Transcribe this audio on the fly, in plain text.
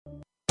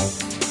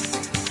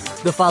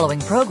The following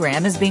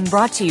program is being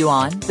brought to you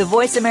on the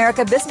Voice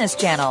America Business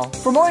Channel.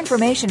 For more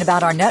information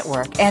about our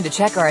network and to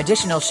check our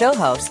additional show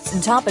hosts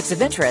and topics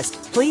of interest,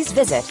 please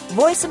visit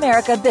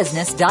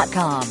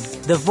voiceamericabusiness.com.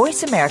 The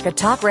Voice America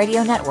Talk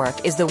Radio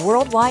Network is the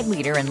worldwide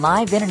leader in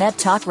live Internet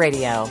talk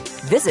radio.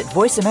 Visit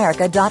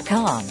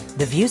voiceamerica.com.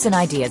 The views and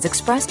ideas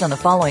expressed on the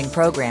following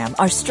program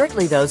are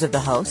strictly those of the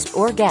host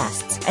or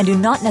guests and do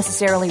not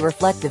necessarily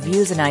reflect the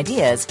views and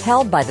ideas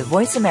held by the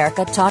Voice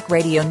America Talk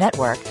Radio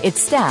Network,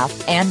 its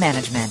staff, and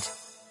management.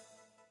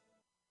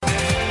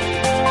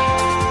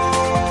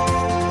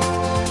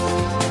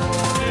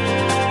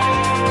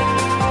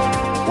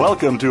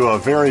 Welcome to a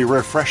very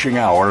refreshing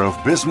hour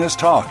of business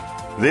talk.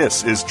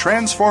 This is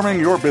Transforming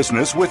Your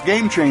Business with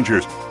Game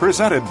Changers,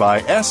 presented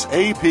by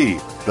SAP.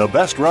 The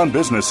best-run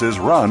businesses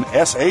run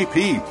SAP.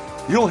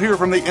 You'll hear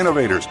from the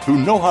innovators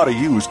who know how to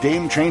use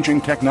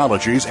game-changing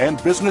technologies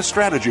and business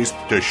strategies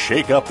to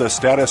shake up the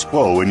status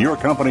quo in your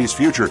company's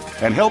future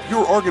and help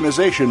your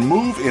organization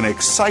move in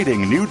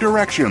exciting new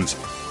directions.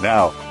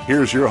 Now,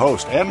 here's your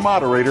host and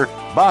moderator,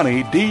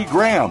 Bonnie D.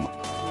 Graham.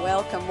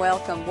 Welcome,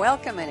 welcome,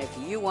 welcome. And if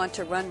you want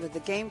to run with the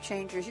Game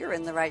Changers, you're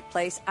in the right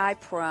place. I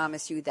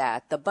promise you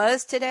that. The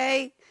buzz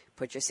today,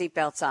 put your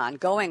seatbelts on,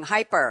 going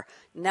hyper.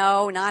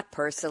 No, not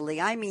personally.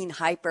 I mean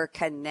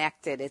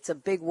hyper-connected. It's a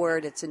big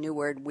word. It's a new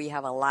word. We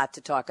have a lot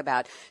to talk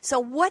about. So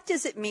what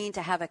does it mean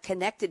to have a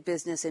connected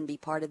business and be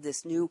part of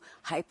this new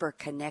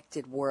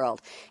hyper-connected world?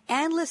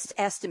 Analysts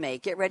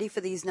estimate, get ready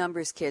for these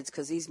numbers, kids,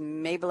 because these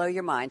may blow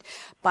your mind.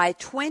 By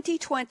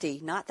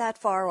 2020, not that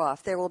far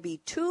off, there will be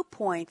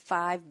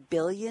 2.5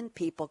 billion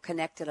people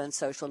connected on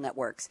social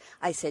networks.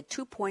 I said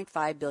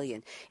 2.5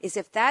 billion. As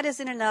if that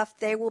isn't enough,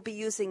 they will be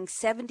using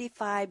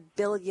 75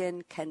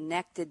 billion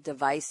connected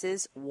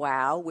devices.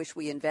 Wow, wish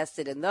we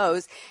invested in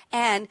those.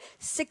 And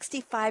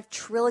 $65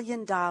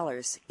 trillion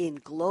in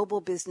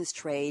global business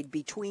trade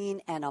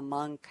between and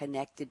among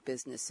connected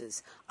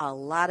businesses. A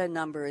lot of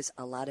numbers,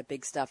 a lot of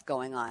big stuff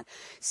going on.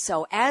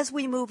 So as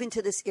we move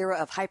into this era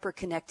of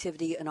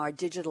hyperconnectivity in our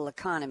digital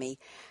economy,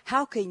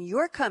 how can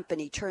your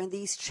company turn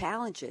these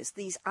challenges,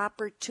 these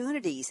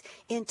opportunities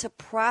into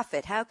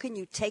profit? How can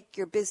you take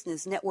your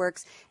business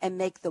networks and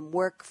make them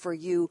work for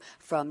you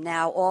from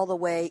now all the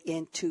way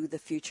into the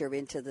future,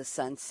 into the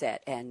sunset,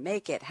 and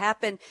make it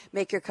happen,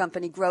 make your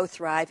company grow,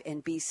 thrive,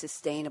 and be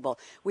sustainable?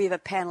 We have a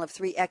panel of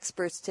 3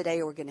 experts today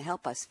who are going to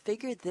help us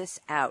figure this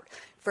out.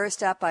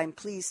 First up, I'm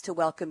pleased to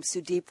welcome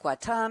Sudeep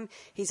Gautam.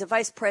 He's a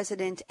Vice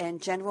President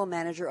and General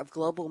Manager of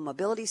Global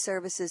Mobility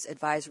Services,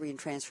 Advisory and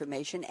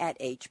Transformation at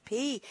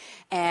HP.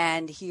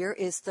 And here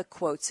is the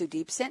quote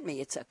Sudeep sent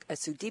me. It's a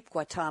Sudeep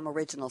Gautam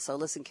original, so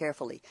listen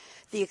carefully.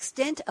 The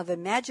extent of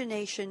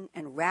imagination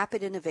and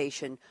rapid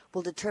innovation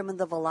will determine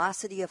the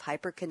velocity of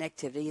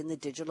hyperconnectivity in the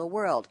digital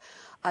world.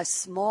 A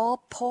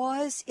small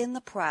pause in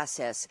the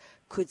process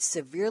could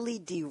severely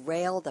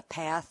derail the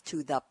path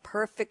to the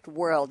perfect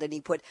world. And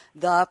he put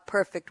the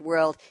perfect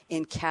world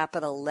in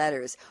capital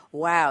letters.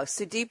 Wow.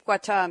 Sudeep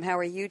Gautam, how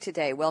are you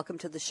today? Welcome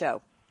to the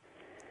show.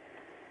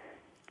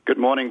 Good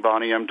morning,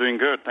 Bonnie. I'm doing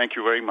good. Thank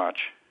you very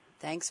much.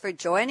 Thanks for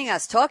joining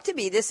us. Talk to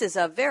me. This is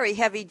a very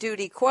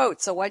heavy-duty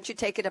quote, so why don't you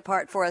take it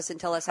apart for us and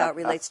tell us how it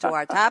relates to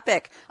our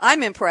topic?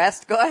 I'm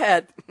impressed. Go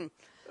ahead.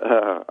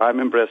 I'm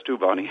impressed too,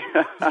 Bonnie.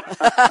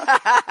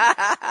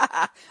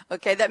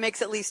 Okay, that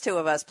makes at least 2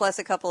 of us, plus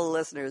a couple of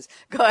listeners.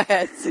 Go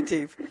ahead,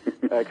 Sudeep.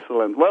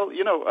 Excellent. Well,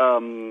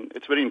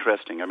 it's very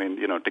interesting. I mean,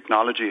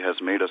 technology has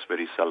made us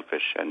very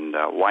selfish, and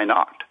why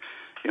not?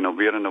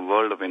 We are in a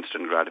world of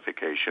instant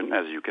gratification,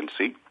 as you can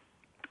see.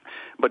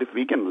 But if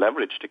we can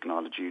leverage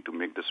technology to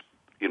make this,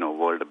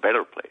 world a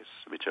better place,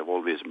 which I've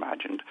always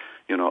imagined,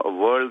 a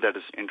world that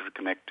is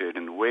interconnected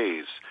in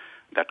ways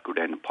that could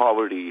end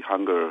poverty,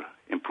 hunger,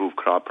 improve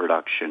crop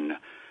production,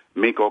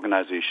 make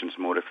organizations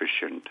more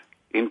efficient,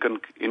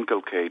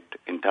 inculcate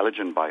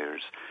intelligent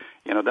buyers,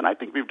 then I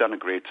think we've done a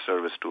great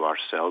service to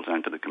ourselves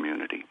and to the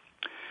community.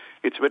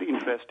 It's very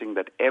interesting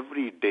that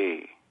every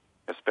day,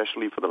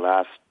 especially for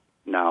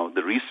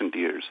the recent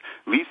years,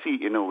 we see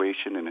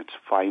innovation in its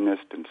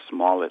finest and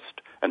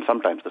smallest, and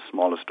sometimes the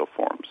smallest of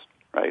forms,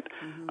 right?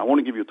 Mm-hmm. I want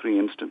to give you 3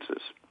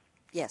 instances.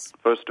 Yes.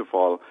 First of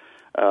all,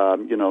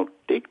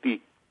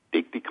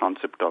 take the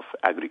concept of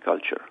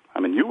agriculture. I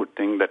mean, you would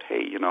think that,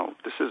 hey,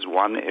 this is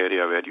one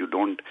area where you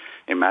don't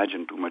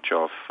imagine too much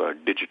of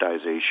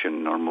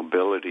digitization or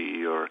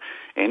mobility or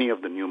any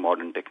of the new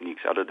modern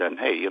techniques other than,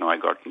 hey, I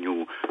got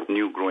new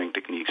growing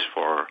techniques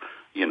for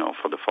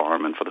the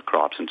farm and for the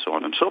crops and so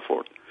on and so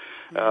forth.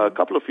 Mm-hmm. A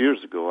couple of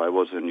years ago, I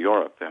was in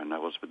Europe, and I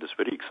was with this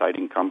very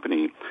exciting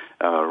company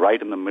right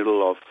in the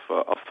middle of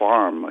a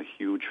farm, a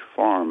huge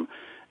farm,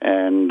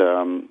 and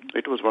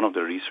it was one of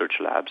the research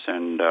labs,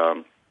 and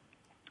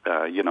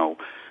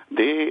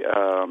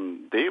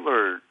they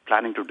were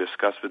planning to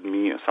discuss with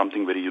me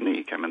something very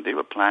unique. I mean, they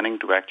were planning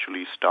to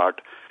actually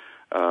start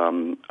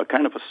a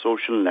kind of a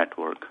social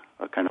network,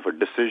 a kind of a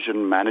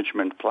decision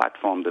management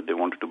platform that they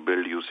wanted to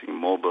build using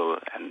mobile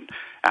and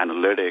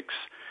analytics,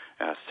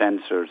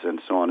 sensors, and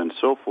so on and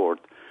so forth,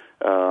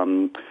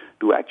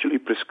 to actually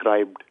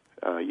prescribe,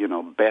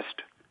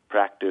 best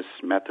practice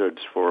methods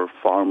for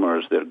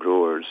farmers, their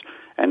growers,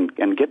 and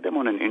get them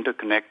on an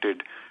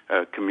interconnected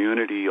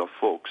community of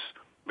folks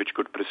which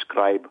could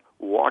prescribe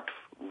what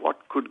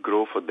could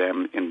grow for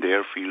them in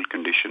their field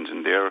conditions,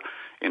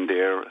 in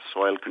their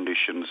soil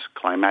conditions,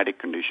 climatic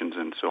conditions,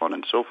 and so on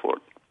and so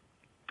forth.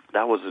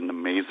 That was an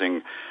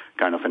amazing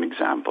kind of an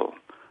example,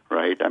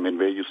 right? I mean,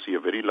 where you see a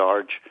very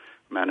large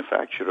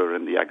manufacturer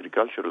in the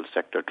agricultural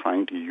sector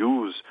trying to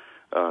use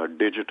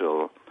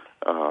digital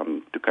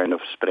to kind of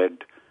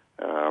spread,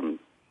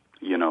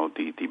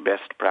 the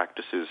best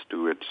practices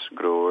to its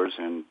growers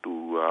and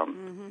to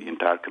the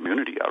entire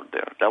community out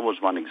there. That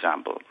was one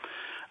example.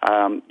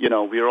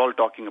 We are all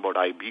talking about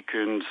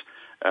iBeacons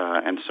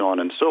and so on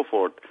and so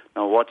forth.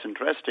 Now, what's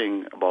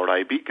interesting about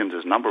iBeacons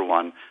is, number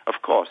one,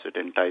 of course, it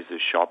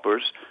entices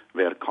shoppers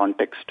where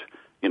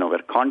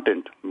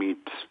content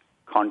meets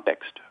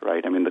context,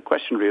 right? I mean, the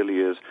question really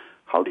is,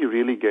 how do you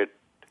really get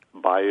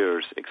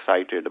buyers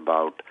excited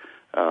about,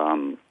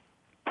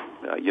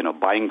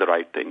 buying the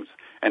right things?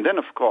 And then,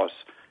 of course,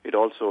 it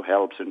also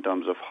helps in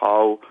terms of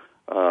how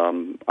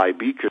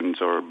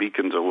iBeacons or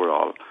beacons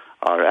overall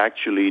are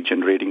actually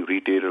generating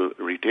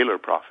retailer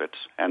profits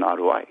and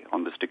ROI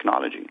on this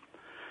technology.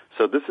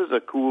 So this is a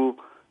cool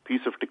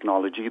piece of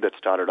technology that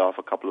started off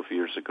a couple of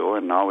years ago,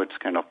 and now it's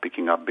kind of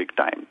picking up big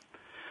time.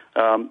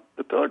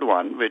 The third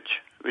one,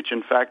 which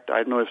in fact,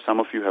 I don't know if some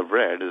of you have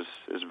read, is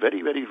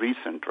very, very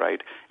recent,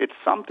 right? It's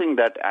something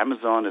that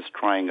Amazon is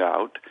trying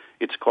out.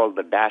 It's called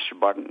the Dash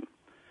button.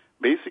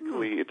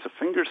 Basically, it's a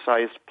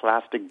finger-sized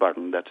plastic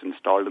button that's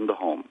installed in the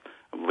home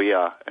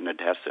via an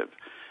adhesive.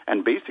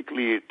 And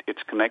basically,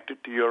 it's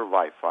connected to your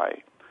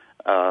Wi-Fi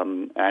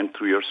and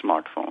through your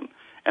smartphone.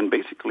 And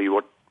basically,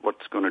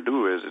 what's going to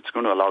do is it's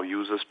going to allow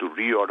users to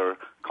reorder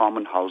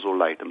common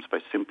household items by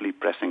simply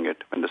pressing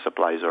it when the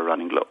supplies are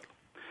running low.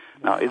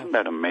 Now, isn't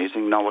that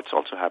amazing? Now, what's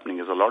also happening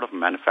is a lot of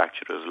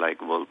manufacturers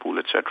like Whirlpool,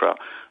 etc.,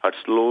 are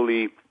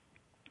slowly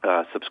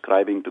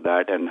subscribing to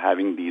that and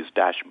having these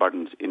dash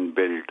buttons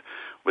inbuilt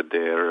with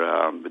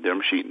their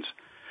machines.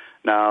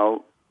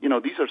 Now,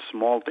 these are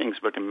small things,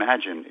 but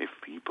imagine if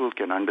people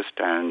can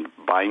understand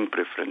buying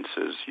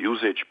preferences,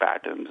 usage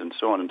patterns, and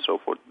so on and so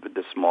forth with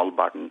this small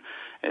button,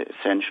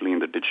 essentially in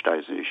the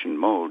digitization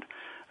mode,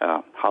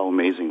 how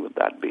amazing would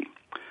that be?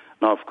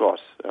 Now, of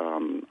course,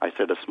 I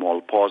said a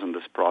small pause in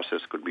this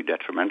process could be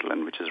detrimental,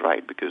 and which is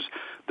right, because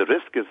the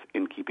risk is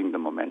in keeping the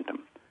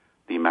momentum,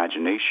 the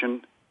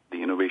imagination,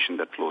 the innovation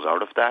that flows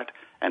out of that,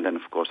 and then,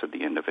 of course, at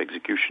the end of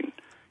execution.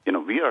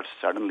 We are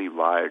suddenly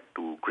wired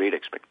to great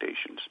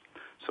expectations.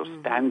 So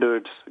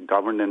standards,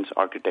 governance,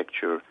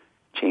 architecture,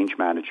 change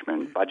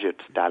management,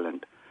 budgets,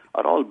 talent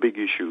are all big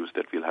issues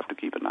that we'll have to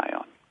keep an eye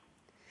on.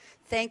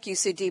 Thank you,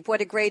 Sudeep. What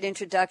a great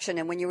introduction.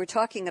 And when you were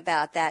talking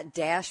about that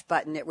dash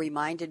button, it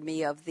reminded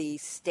me of the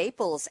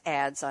Staples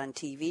ads on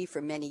TV for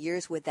many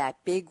years with that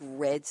big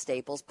red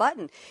Staples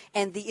button.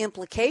 And the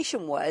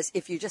implication was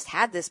if you just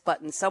had this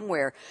button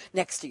somewhere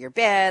next to your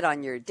bed,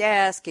 on your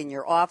desk, in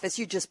your office,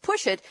 you just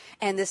push it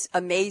and this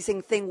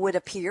amazing thing would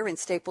appear and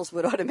Staples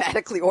would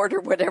automatically order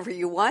whatever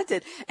you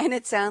wanted. And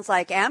it sounds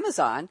like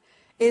Amazon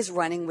is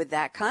running with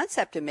that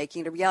concept and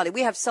making it a reality.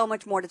 We have so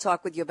much more to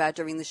talk with you about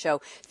during the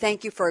show.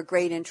 Thank you for a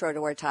great intro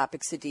to our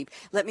topic, Sudeep.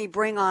 Let me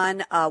bring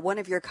on one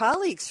of your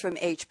colleagues from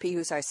HP,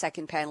 who's our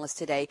second panelist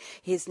today.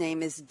 His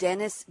name is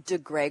Dennison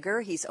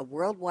DeGregor. He's a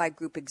worldwide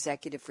group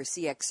executive for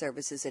CX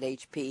services at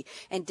HP.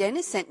 And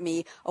Dennis sent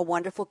me a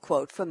wonderful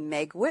quote from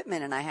Meg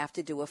Whitman, and I have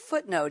to do a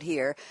footnote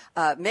here.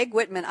 Meg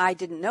Whitman, I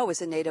didn't know,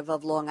 is a native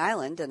of Long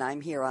Island, and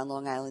I'm here on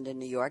Long Island in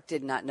New York.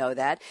 Did not know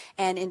that.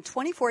 And in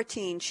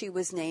 2014, she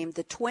was named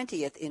the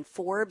 20th in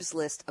Forbes'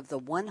 list of the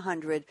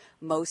 100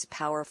 most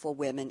powerful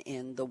women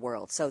in the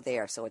world. So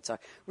it's a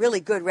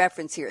really good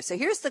reference here. So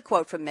here's the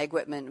quote from Meg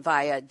Whitman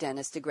via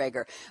Dennison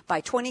DeGregor.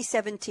 By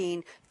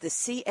 2017, the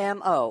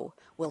CMO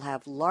will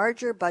have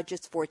larger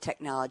budgets for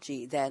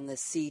technology than the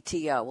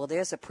CTO. Well,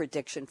 there's a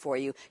prediction for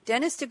you.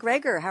 Dennison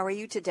DeGregor, how are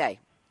you today?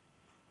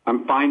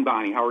 I'm fine,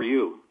 Bonnie. How are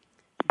you?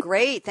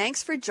 Great.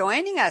 Thanks for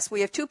joining us.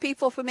 We have two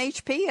people from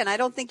HP, and I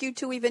don't think you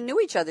two even knew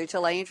each other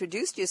till I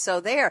introduced you. So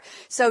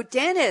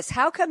Dennis,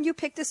 how come you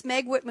picked this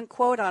Meg Whitman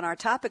quote on our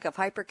topic of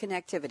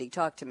hyperconnectivity?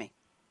 Talk to me.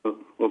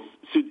 Well,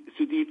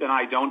 Sudeep and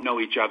I don't know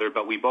each other,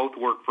 but we both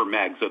work for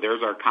Meg, so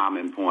there's our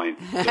common point.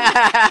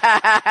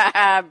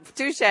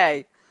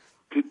 Touche.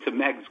 To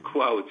Meg's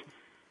quote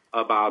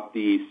about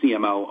the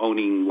CMO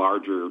owning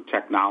larger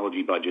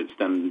technology budgets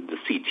than the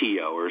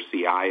CTO or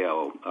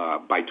CIO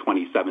by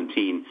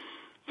 2017,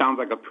 sounds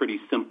like a pretty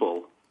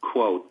simple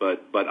quote,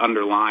 but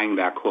underlying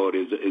that quote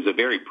is a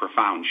very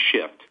profound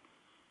shift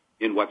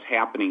in what's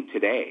happening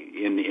today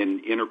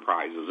in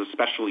enterprises,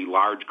 especially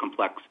large,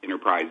 complex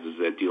enterprises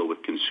that deal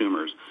with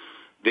consumers.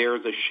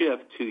 There's a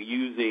shift to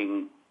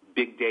using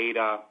big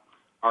data,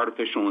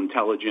 artificial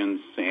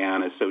intelligence,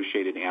 and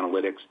associated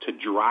analytics to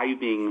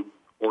driving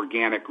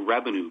organic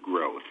revenue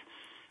growth,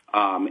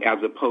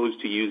 as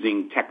opposed to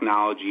using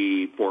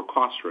technology for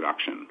cost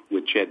reduction,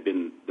 which had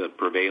been the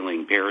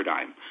prevailing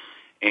paradigm.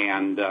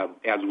 And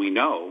as we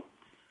know,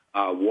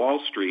 Wall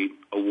Street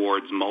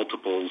awards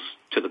multiples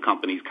to the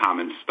company's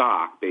common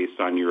stock based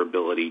on your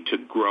ability to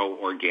grow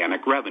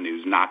organic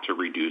revenues, not to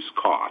reduce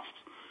costs.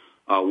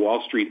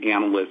 Wall Street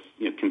analysts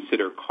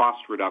consider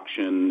cost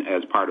reduction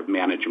as part of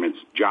management's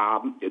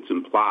job. It's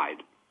implied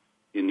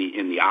in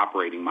the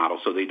operating model.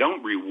 So they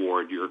don't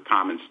reward your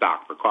common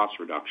stock for cost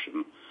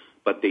reduction,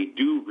 but they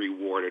do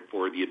reward it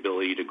for the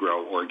ability to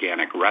grow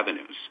organic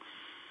revenues.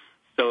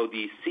 So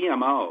the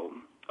CMO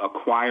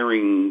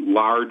acquiring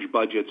large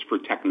budgets for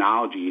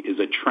technology is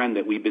a trend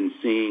that we've been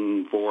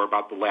seeing for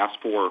about the last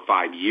 4 or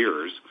 5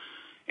 years,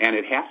 and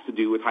it has to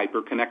do with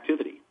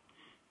hyperconnectivity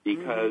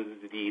because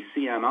the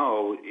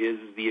CMO is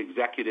the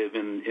executive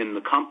in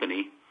the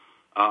company,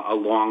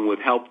 along with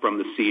help from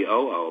the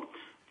COO,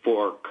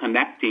 for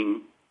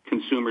connecting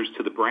consumers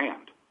to the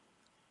brand.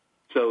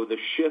 So the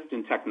shift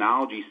in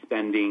technology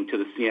spending to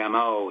the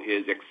CMO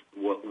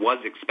was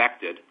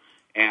expected,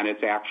 and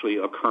it's actually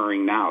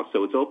occurring now.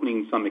 So it's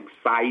opening some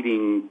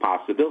exciting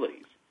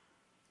possibilities,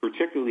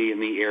 particularly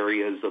in the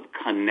areas of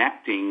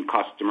connecting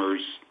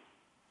customers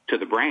to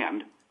the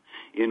brand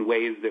in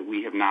ways that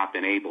we have not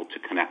been able to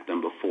connect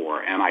them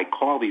before. And I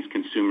call these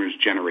consumers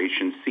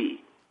Generation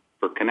C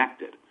for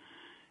connected.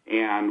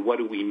 And what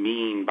do we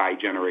mean by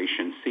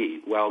Generation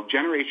C? Well,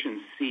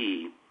 Generation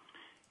C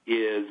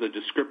is a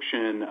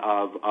description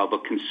of a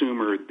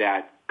consumer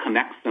that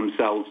connects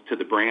themselves to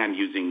the brand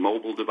using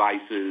mobile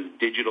devices,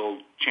 digital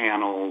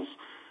channels,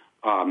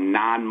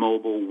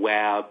 non-mobile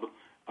web,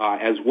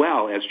 as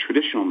well as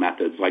traditional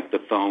methods like the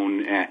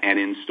phone and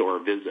in-store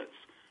visits.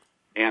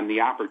 And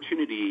the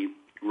opportunity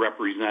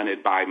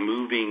represented by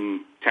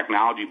moving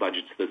technology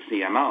budgets to the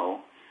CMO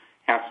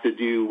has to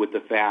do with the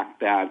fact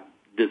that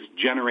this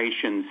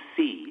Generation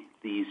C,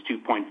 these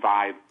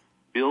 2.5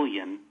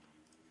 billion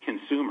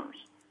consumers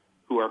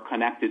who are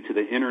connected to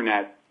the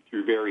Internet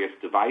through various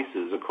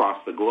devices across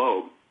the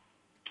globe,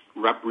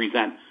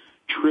 represent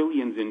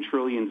trillions and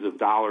trillions of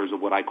dollars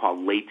of what I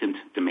call latent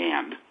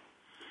demand,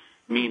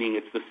 meaning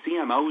it's the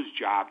CMO's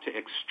job to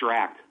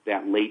extract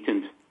that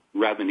latent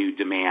revenue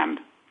demand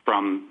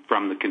from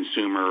the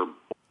consumer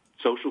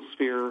social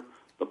sphere,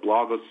 the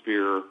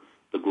blogosphere,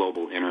 the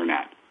global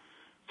Internet.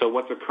 So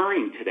what's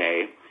occurring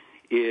today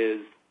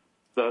is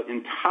the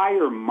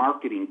entire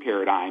marketing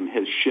paradigm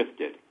has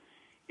shifted.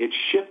 It's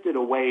shifted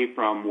away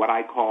from what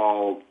I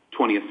call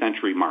 20th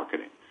century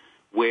marketing,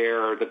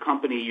 where the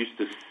company used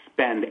to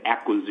spend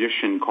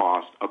acquisition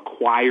cost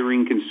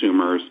acquiring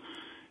consumers,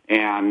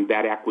 and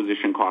that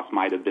acquisition cost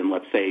might have been,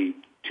 let's say,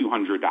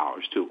 $200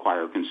 to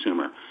acquire a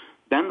consumer.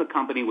 Then the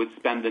company would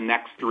spend the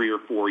next 3 or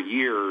 4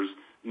 years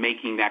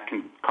making that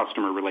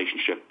customer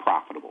relationship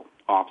profitable,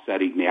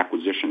 offsetting the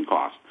acquisition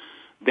cost.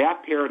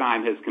 That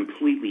paradigm has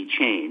completely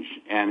changed,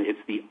 and it's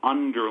the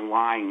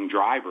underlying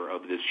driver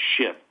of this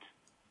shift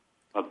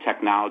of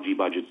technology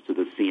budgets to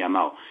the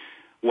CMO.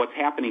 What's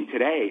happening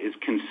today is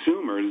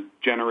consumers,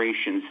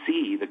 Generation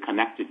C, the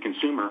connected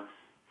consumer,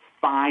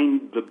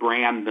 find the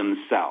brand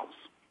themselves.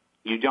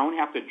 You don't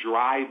have to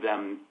drive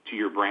them to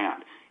your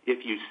brand.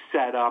 If you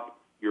set up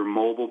your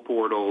mobile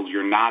portals,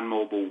 your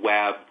non-mobile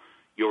web,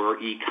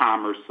 your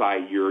e-commerce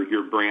site,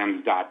 your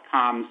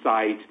brands.com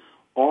site,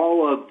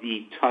 all of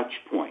the touch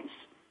points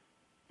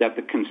that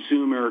the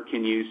consumer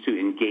can use to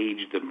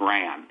engage the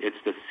brand. It's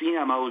the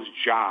CMO's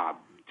job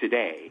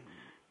today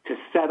to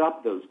set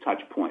up those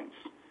touch points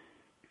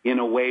in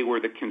a way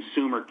where the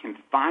consumer can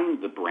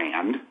find the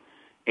brand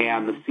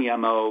and the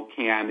CMO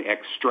can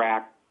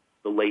extract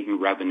the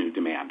latent revenue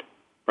demand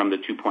from the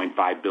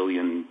 2.5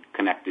 billion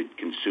connected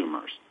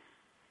consumers.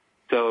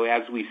 So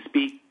as we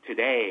speak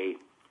today,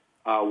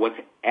 what's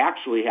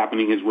actually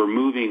happening is we're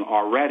moving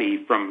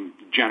already from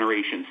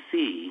Generation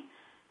C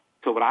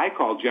to what I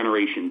call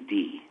Generation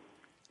D,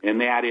 and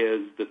that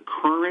is the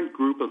current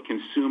group of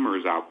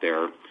consumers out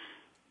there,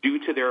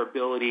 due to their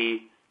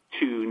ability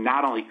to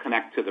not only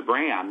connect to the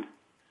brand,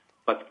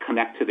 but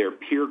connect to their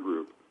peer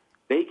group.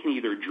 They can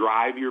either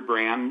drive your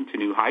brand to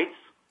new heights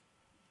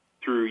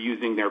through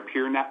using their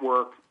peer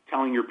network,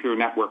 telling your peer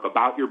network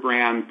about your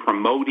brand,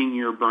 promoting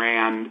your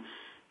brand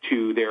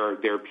to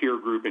their peer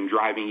group and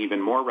driving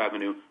even more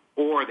revenue,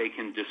 or they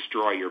can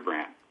destroy your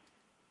brand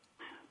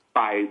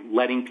by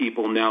letting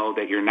people know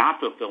that you're not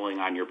fulfilling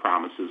on your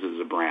promises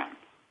as a brand.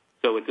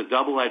 So it's a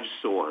double-edged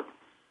sword.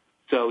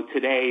 So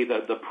today,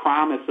 the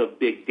promise of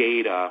big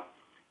data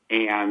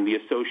and the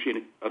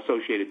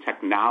associated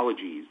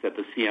technologies that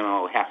the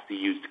CMO has to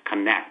use to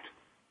connect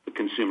the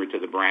consumer to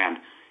the brand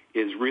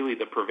is really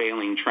the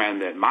prevailing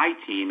trend that my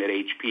team at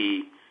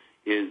HP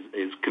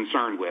is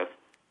concerned with,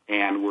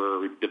 and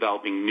we're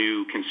developing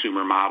new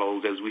consumer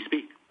models as we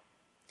speak.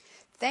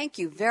 Thank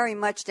you very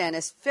much,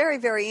 Dennis. Very,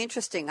 very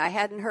interesting. I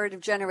hadn't heard of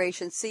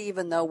Generation C,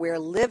 even though we're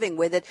living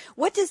with it.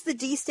 What does the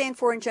D stand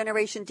for in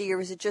Generation D, or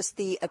is it just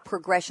the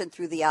progression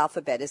through the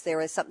alphabet? Is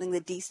there something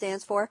that D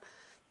stands for?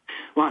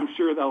 Well, I'm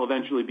sure there'll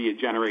eventually be a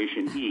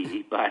Generation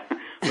E, but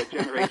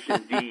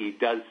Generation D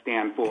does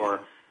stand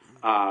for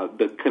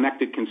the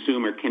connected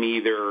consumer can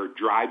either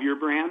drive your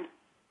brand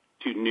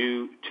to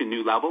new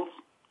levels,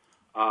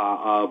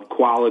 of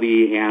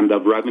quality and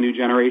of revenue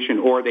generation,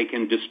 or they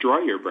can destroy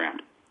your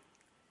brand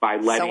by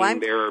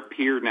letting their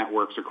peer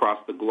networks across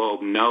the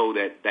globe know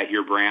that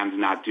your brand's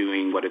not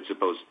doing what it's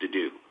supposed to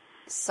do.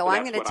 So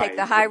I'm going to take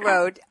the high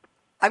road.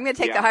 I'm going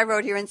to take the high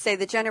road here and say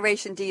that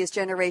Generation D is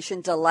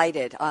Generation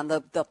Delighted on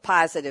the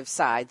positive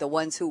side, the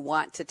ones who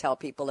want to tell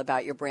people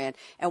about your brand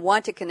and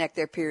want to connect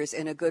their peers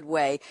in a good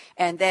way.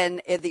 And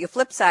then the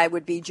flip side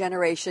would be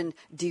Generation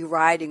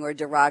Deriding or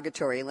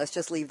derogatory. And let's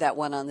just leave that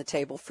one on the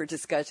table for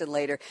discussion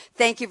later.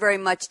 Thank you very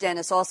much,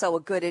 Dennis. Also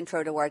a good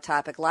intro to our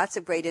topic. Lots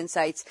of great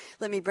insights.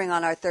 Let me bring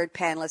on our third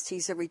panelist.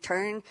 He's a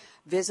return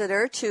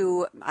visitor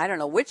to, I don't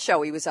know which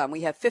show he was on.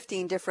 We have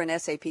 15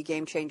 different SAP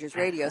Game Changers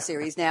radio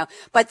series now,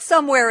 but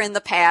somewhere in the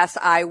past,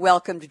 I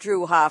welcomed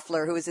Drew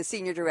Hofler, who is a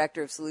Senior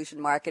Director of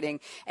Solution Marketing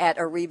at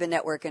Ariba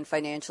Network and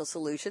Financial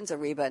Solutions,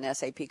 Ariba, an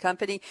SAP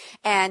company.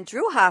 And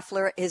Drew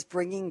Hofler is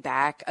bringing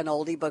back an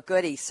oldie but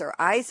goodie, Sir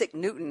Isaac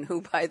Newton,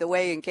 who, by the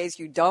way, in case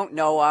you don't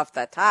know off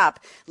the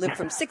top, lived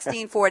from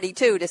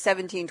 1642 to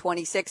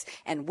 1726.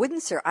 And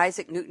wouldn't Sir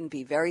Isaac Newton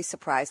be very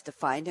surprised to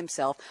find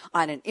himself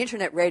on an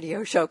internet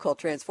radio show called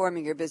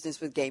Transforming Your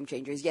Business with Game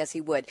Changers? Yes, he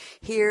would.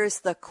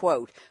 Here's the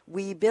quote: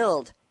 "We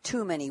build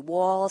too many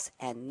walls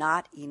and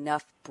not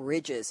enough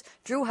bridges."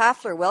 Drew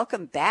Hofler,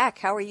 welcome back.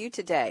 How are you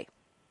today?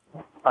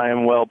 I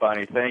am well,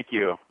 Bonnie. Thank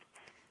you.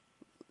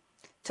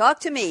 Talk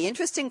to me.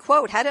 Interesting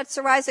quote. How did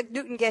Sir Isaac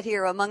Newton get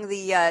here among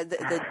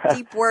the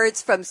deep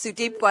words from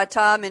Sudeep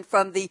Gautam and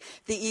from the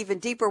even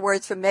deeper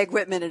words from Meg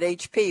Whitman at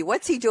HP?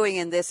 What's he doing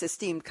in this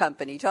esteemed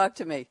company? Talk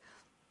to me.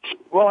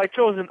 Well, I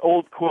chose an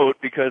old quote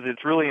because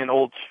it's really an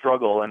old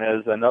struggle. And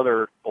as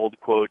another old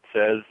quote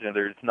says,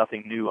 there's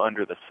nothing new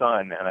under the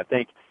sun. And I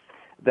think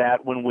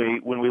that when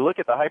we look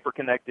at the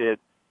hyper-connected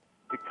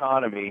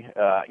economy,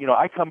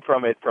 I come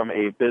from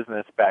a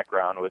business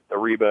background with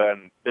Ariba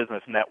and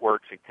business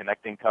networks and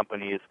connecting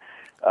companies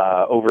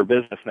over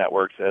business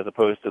networks as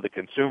opposed to the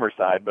consumer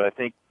side. But I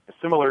think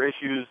similar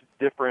issues,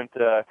 different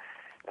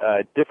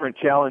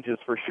challenges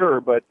for sure,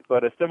 but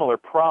a similar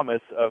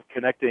promise of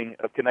connecting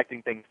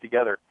things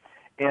together.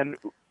 And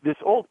this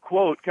old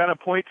quote kind of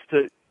points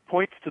to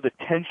the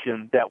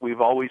tension that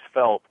we've always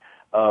felt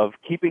of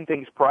keeping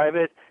things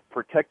private,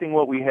 protecting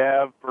what we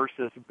have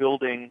versus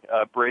building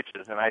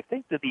bridges. And I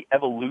think that the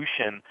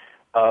evolution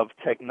of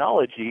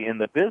technology in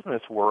the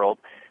business world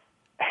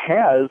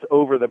has,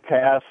 over the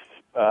past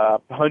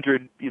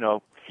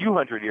few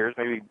hundred years,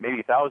 maybe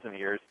 1,000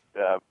 years,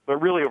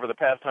 but really over the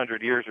past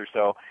 100 years or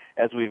so,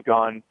 as we've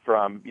gone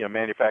from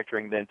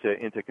manufacturing then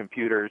into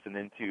computers and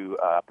into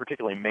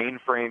particularly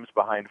mainframes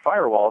behind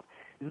firewalls,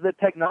 is that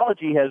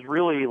technology has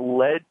really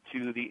led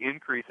to the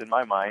increase, in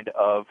my mind,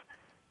 of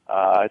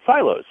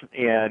silos.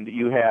 And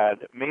you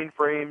had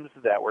mainframes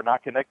that were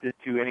not connected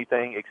to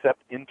anything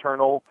except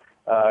internal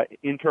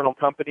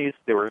companies.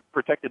 They were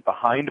protected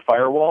behind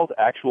firewalls,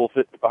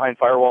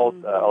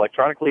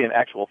 electronically, and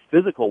actual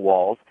physical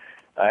walls,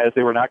 as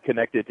they were not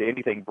connected to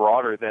anything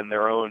broader than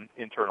their own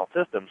internal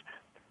systems.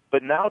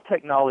 But now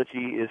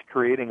technology is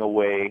creating a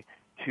way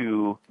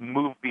to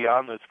move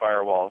beyond those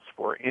firewalls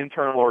for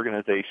internal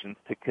organizations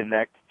to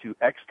connect to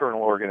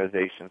external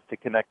organizations, to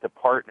connect to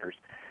partners,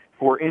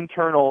 for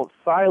internal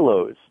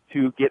silos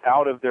to get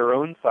out of their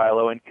own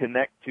silo and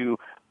connect to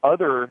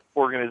other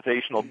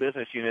organizational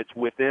business units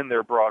within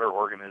their broader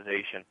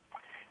organization.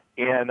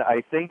 And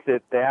I think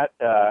that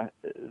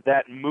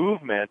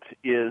movement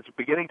is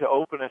beginning to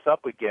open us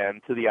up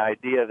again to the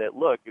idea that,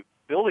 look,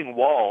 building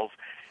walls,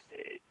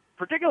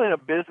 particularly in a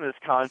business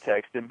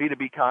context and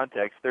B2B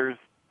context, there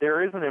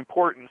is an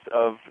importance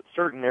of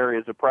certain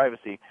areas of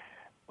privacy,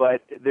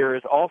 but there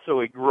is also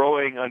a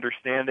growing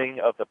understanding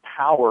of the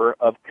power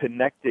of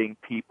connecting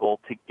people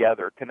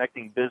together,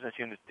 connecting business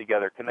units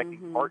together,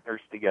 connecting partners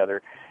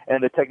together,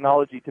 and the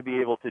technology to be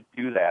able to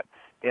do that.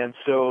 And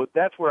so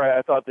that's where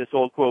I thought this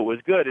old quote was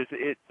good.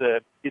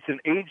 It's an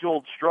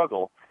age-old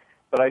struggle,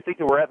 but I think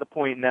that we're at the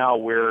point now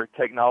where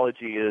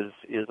technology is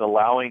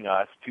allowing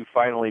us to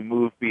finally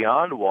move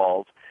beyond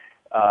walls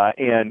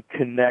and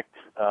connect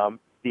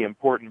the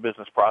important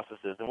business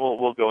processes. And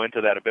we'll go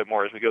into that a bit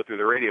more as we go through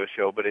the radio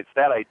show, but it's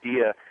that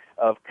idea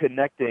of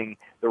connecting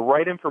the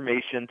right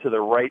information to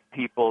the right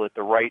people at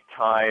the right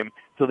time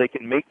so they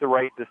can make the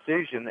right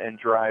decision and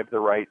drive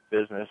the right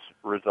business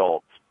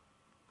results.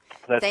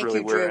 That's Thank really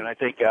you, where, Drew. and I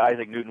think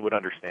Isaac Newton would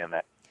understand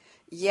that.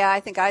 Yeah, I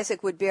think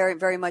Isaac would very,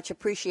 very much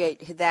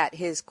appreciate that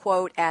his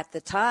quote at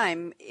the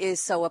time is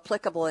so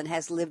applicable and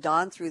has lived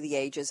on through the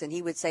ages. And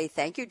he would say,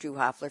 thank you, Drew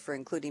Hofler, for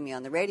including me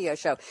on the radio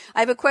show. I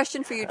have a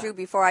question for you, Drew,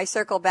 before I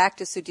circle back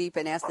to Sudeep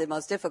and ask the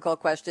most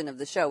difficult question of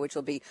the show, which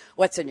will be,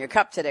 what's in your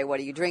cup today? What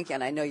are you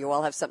drinking? I know you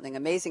all have something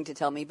amazing to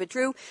tell me. But,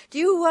 Drew,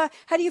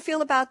 how do you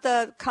feel about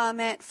the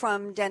comment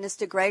from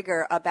Dennison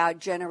DeGregor about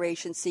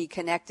Generation C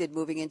connected,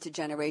 moving into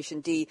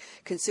Generation D,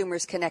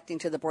 consumers connecting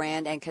to the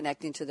brand and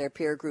connecting to their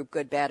peer group,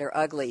 good, bad,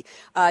 or ugly?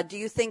 Do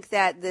you think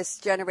that this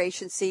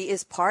Generation C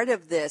is part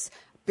of this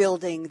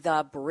building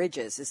the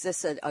bridges? Is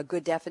this a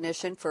good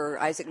definition for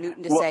Isaac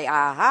Newton to say,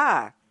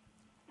 aha?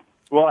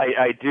 Well,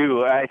 I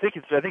do. I think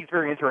it's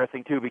very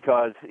interesting too,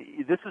 because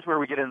this is where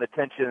we get in the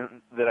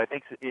tension that I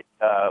think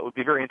would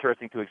be very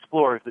interesting to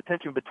explore, is the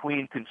tension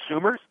between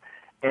consumers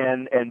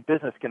and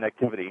business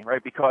connectivity,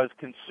 right? Because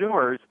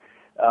consumers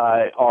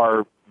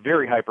are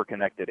very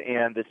hyper-connected,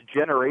 and this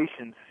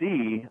Generation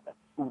C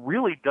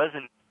really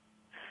doesn't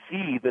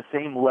see the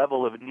same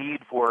level of need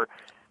for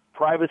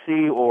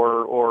privacy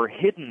or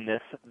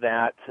hiddenness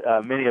that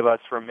many of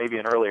us from maybe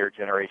an earlier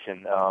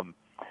generation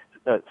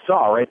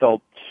saw, right?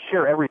 They'll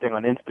share everything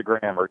on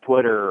Instagram or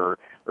Twitter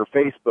or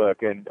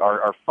Facebook, and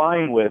are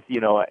fine with,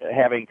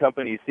 having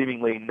companies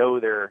seemingly know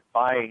their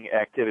buying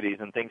activities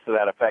and things to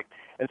that effect.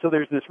 And so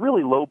there's this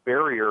really low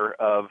barrier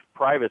of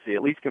privacy,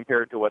 at least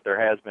compared to what there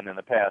has been in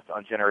the past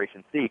on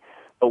Generation C.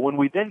 But when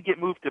we then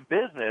moved to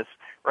business,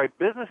 right,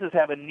 businesses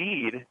have a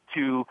need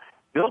to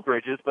build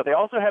bridges, but they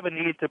also have a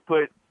need to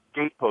put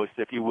gateposts,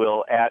 if you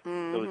will, at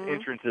those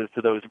entrances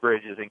to those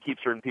bridges, and keep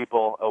certain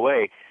people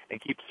away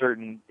and keep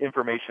certain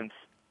information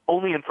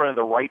only in front of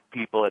the right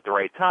people at the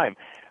right time.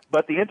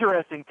 But the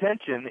interesting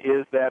tension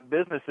is that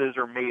businesses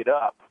are made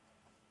up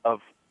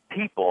of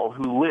people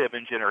who live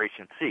in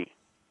Generation C.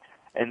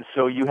 And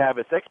so you have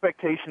this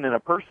expectation in a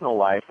personal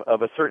life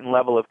of a certain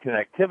level of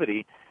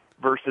connectivity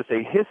versus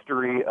a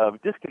history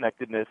of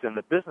disconnectedness in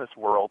the business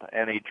world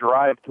and a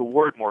drive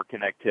toward more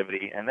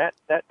connectivity. And that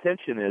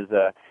tension is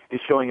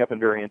showing up in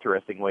very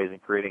interesting ways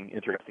and creating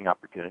interesting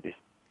opportunities.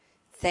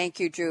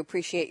 Thank you, Drew.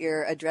 Appreciate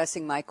your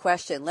addressing my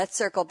question. Let's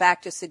circle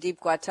back to Sudeep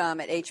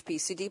Gautam at HP.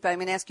 Sudeep, I'm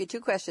going to ask you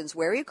two questions.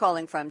 Where are you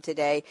calling from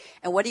today?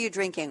 And what are you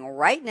drinking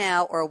right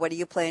now, or what do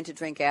you plan to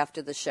drink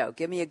after the show?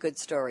 Give me a good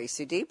story.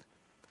 Sudeep?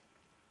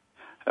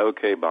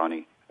 Okay,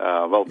 Bonnie.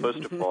 Well,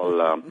 first of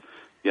all,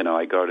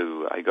 I got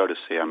to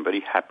say I'm very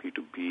happy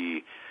to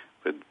be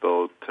with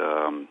both,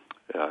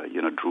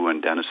 Drew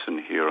and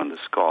Dennison here on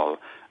this call.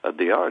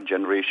 They are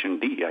Generation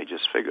D, I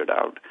just figured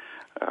out,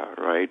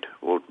 right?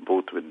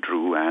 Both with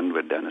Drew and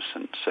with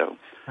Dennison. So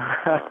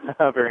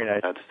very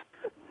nice.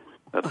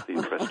 That's the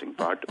interesting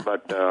part.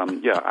 But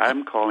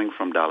I'm calling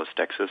from Dallas,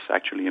 Texas,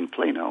 actually in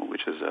Plano,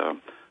 which is a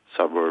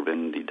suburb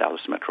in the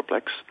Dallas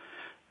Metroplex.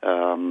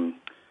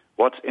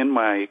 What's in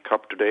my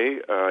cup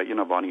today?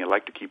 Bonnie, I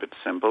like to keep it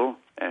simple.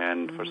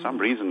 And for some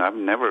reason, I've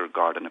never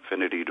got an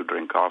affinity to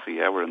drink coffee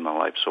ever in my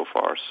life so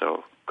far.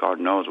 So God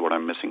knows what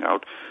I'm missing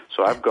out.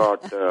 So I've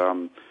got,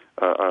 a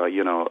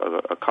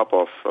cup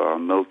of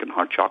milk and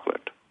hot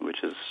chocolate,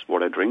 which is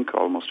what I drink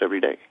almost every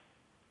day.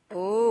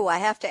 Oh, I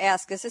have to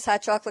ask, does this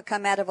hot chocolate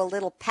come out of a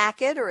little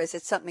packet, or is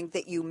it something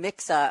that you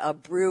mix a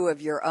brew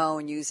of your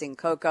own using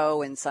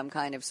cocoa and some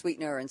kind of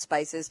sweetener and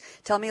spices?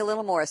 Tell me a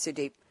little more,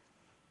 Sudeep.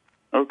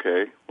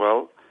 Okay.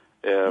 Well,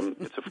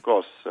 it's, of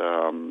course,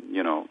 a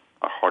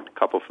hot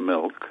cup of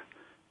milk,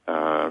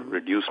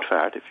 reduced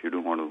fat, if you do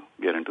want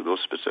to get into those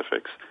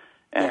specifics.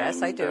 And,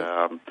 yes, I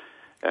do.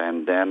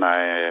 And then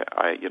I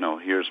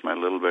here's my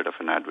little bit of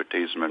an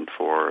advertisement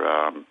for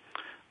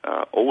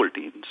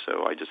Ovaltine.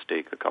 So I just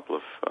take a couple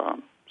of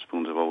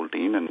spoons of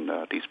Ovaltine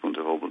and teaspoons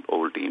of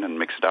Ovaltine and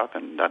mix it up,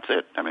 and that's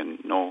it. I mean,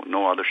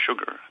 no other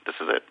sugar. This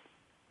is it.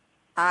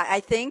 I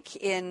think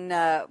in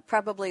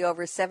probably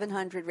over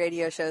 700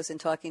 radio shows and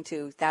talking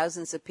to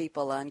thousands of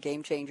people on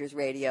Game Changers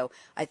Radio,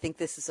 I think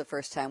this is the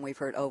first time we've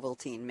heard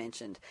Ovaltine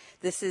mentioned.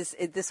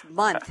 This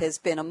month has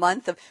been a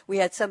month of, we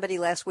had somebody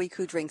last week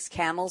who drinks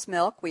camel's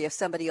milk. We have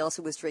somebody else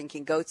who was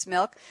drinking goat's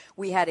milk.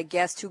 We had a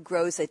guest who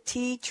grows a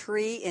tea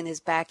tree in his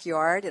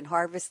backyard and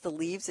harvests the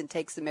leaves and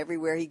takes them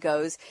everywhere he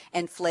goes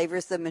and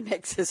flavors them and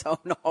makes his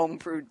own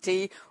home-brewed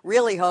tea,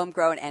 really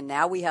homegrown. And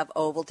now we have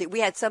Ovaltine.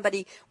 We had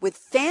somebody with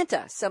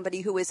Fanta,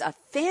 somebody who is a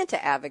Fanta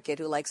advocate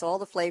who likes all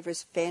the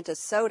flavors Fanta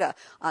soda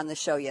on the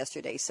show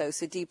yesterday. So,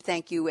 Sudeep,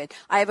 thank you. And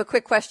I have a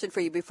quick question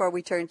for you before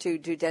we turn to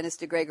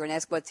Dennison DeGregor and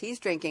ask what he's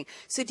drinking.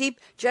 Sudeep,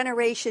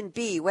 Generation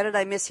B, what did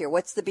I miss here?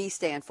 What's the B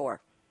stand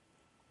for?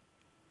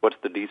 What's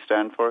the D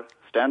stand for?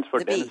 Stands for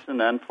Dennison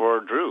and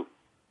for Drew.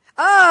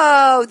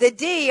 Oh, the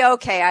D.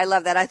 Okay, I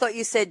love that. I thought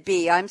you said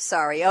B. I'm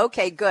sorry.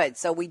 Okay, good.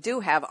 So we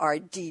do have our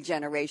D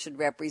generation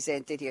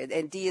represented here.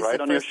 And D is right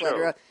the on first your show.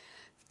 letter of...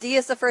 D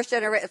is the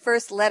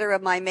first letter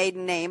of my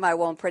maiden name. I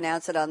won't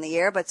pronounce it on the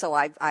air, but so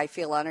I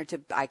feel honored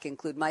I can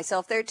include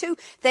myself there too.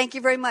 Thank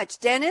you very much.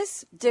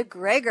 Dennison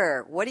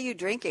DeGregor, what are you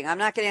drinking? I'm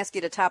not going to ask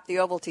you to top the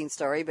Ovaltine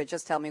story, but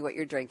just tell me what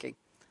you're drinking.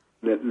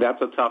 That's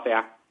a tough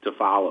act to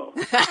follow.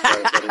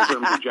 But in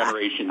terms of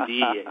Generation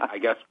D, I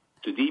guess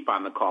Sudeep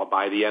on the call,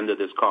 by the end of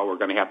this call, we're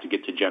going to have to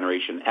get to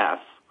Generation S.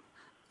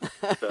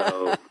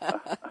 So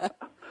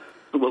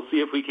we'll see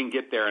if we can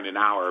get there in an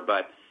hour,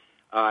 but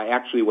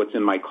actually, what's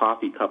in my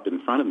coffee cup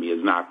in front of me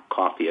is not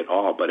coffee at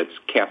all, but it's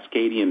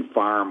Cascadian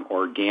Farm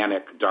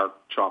organic dark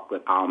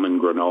chocolate almond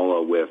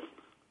granola with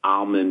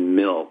almond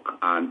milk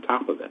on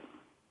top of it.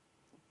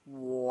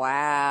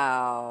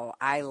 Wow,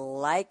 I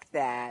like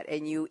that.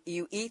 And you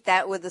eat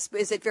that with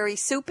is it very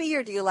soupy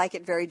or do you like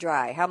it very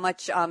dry? How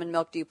much almond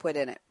milk do you put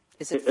in it?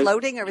 Is it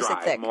floating or dry, is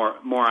it thick?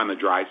 More on the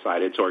dry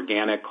side. It's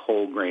organic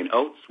whole grain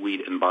oats,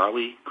 wheat, and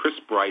barley,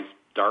 crisp rice,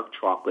 dark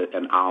chocolate,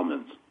 and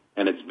almonds.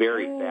 And it's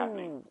very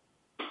fattening.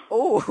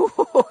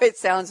 Oh, it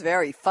sounds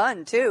very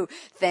fun, too.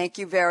 Thank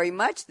you very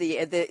much.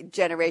 The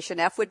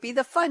Generation F would be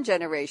the fun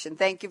generation.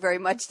 Thank you very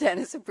much,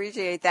 Dennis.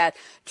 Appreciate that.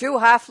 Drew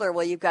Hofler,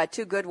 well, you've got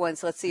two good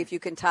ones. Let's see if you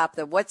can top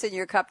them. What's in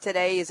your cup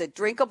today? Is it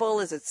drinkable?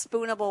 Is it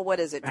spoonable? What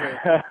is it, Drew?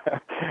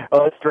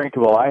 Well, it's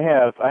drinkable. I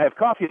have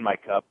coffee in my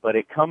cup, but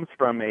it comes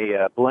from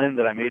a blend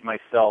that I made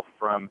myself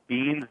from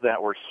beans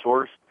that were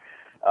sourced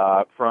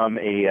from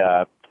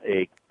a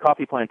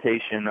coffee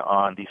plantation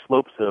on the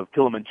slopes of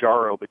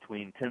Kilimanjaro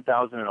between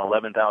 10,000 and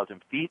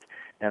 11,000 feet,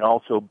 and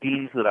also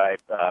beans that I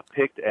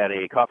picked at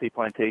a coffee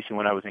plantation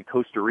when I was in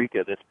Costa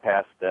Rica this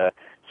past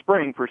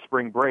spring for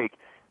spring break,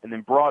 and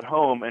then brought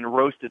home and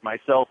roasted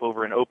myself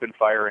over an open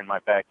fire in my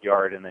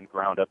backyard, and then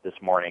ground up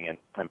this morning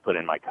and put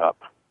in my cup.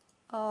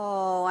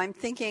 Oh, I'm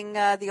thinking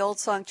the old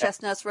song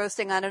Chestnuts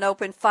Roasting on an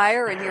Open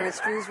Fire, and here is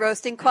Drew's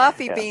roasting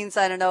coffee beans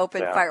on an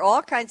open fire.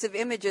 All kinds of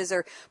images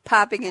are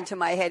popping into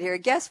my head here.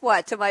 Guess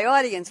what? To my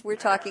audience, we're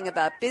talking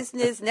about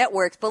business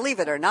networks. Believe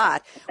it or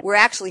not, we're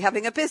actually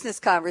having a business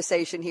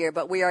conversation here,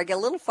 but we are a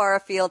little far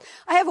afield.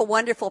 I have a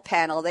wonderful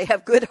panel. They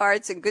have good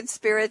hearts and good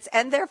spirits,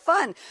 and they're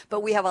fun,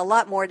 but we have a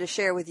lot more to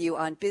share with you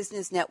on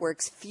business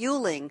networks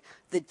fueling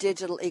the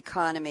digital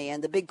economy.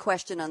 And the big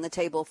question on the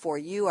table for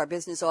you, our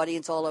business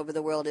audience all over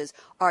the world, is,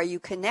 are you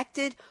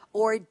connected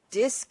or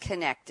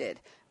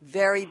disconnected?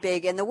 Very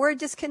big. And the word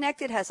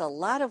disconnected has a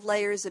lot of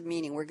layers of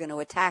meaning. We're going to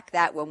attack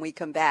that when we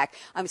come back.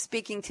 I'm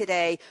speaking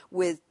today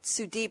with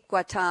Sudeep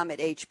Gautam at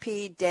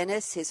HP.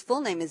 Dennis, his full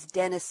name is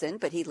Dennison,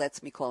 but he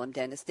lets me call him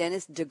Dennis.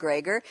 Dennison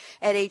DeGregor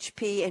at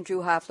HP and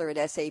Drew Hofler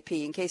at SAP.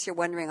 In case you're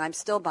wondering, I'm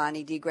still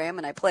Bonnie D. Graham,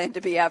 and I plan to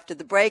be after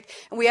the break.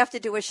 And we have to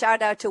do a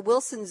shout out to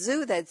Wilson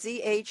Zhu, that's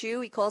Z-H-U.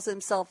 He calls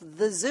himself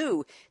The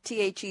Zoo,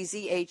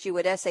 T-H-E-Z-H-U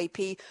at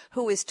SAP,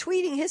 who is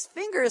tweeting his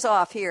fingers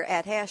off here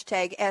at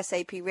hashtag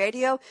SAP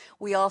Radio.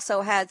 We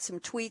also had some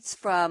tweets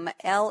from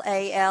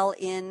LAL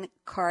in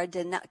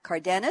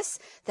Cardenas.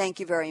 Thank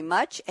you very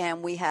much.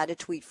 And we had a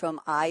tweet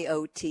from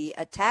IoT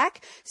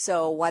Attack.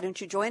 So why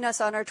don't you join us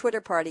on our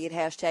Twitter party at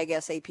hashtag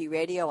SAP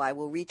Radio. I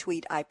will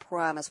retweet, I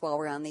promise, while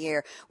we're on the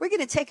air. We're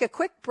going to take a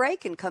quick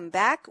break and come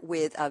back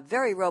with a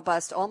very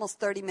robust, almost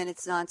 30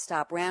 minutes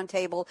nonstop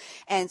roundtable.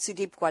 And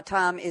Sudeep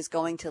Gautam is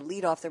going to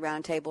lead off the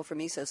roundtable for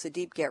me. So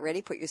Sudeep, get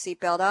ready. Put your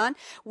seatbelt on.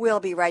 We'll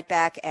be right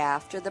back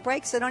after the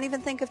break. So don't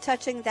even think of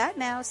touching that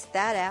mouse,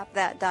 that app,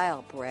 that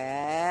dial.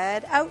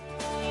 Brad out.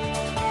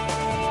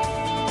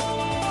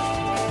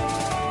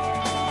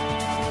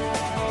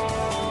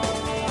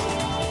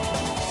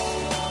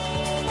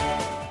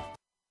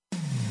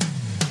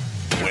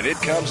 When it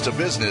comes to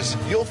business,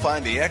 you'll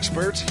find the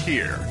experts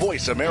here.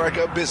 Voice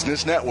America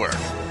Business Network.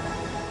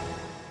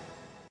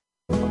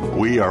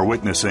 We are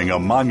witnessing a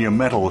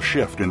monumental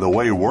shift in the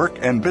way work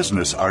and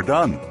business are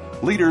done.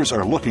 Leaders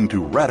are looking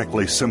to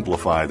radically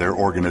simplify their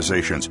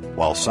organizations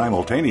while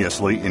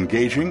simultaneously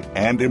engaging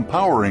and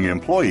empowering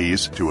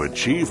employees to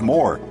achieve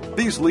more.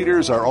 These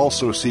leaders are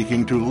also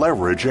seeking to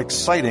leverage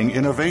exciting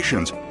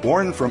innovations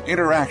born from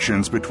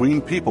interactions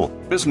between people,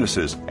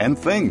 businesses, and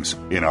things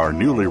in our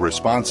newly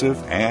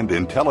responsive and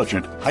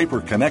intelligent,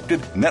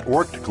 hyper-connected,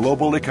 networked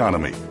global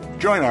economy.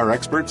 Join our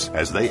experts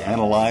as they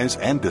analyze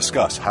and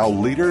discuss how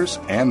leaders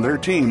and their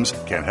teams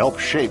can help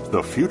shape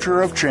the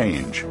future of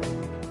change.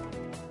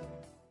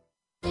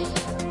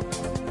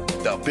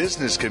 The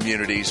business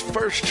community's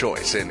first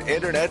choice in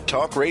Internet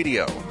Talk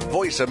Radio.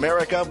 Voice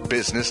America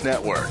Business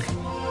Network.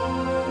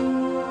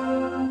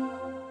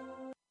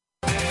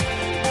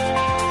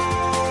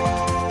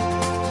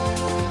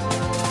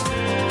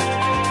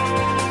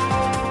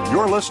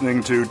 You're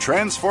listening to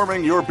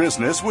Transforming Your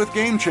Business with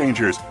Game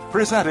Changers,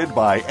 presented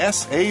by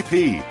SAP.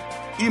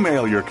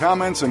 Email your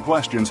comments and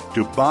questions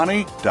to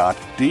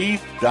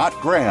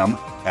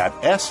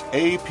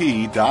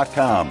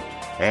bonnie.d.graham@sap.com.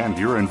 And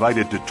you're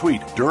invited to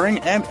tweet during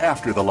and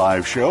after the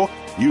live show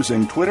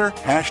using Twitter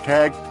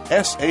hashtag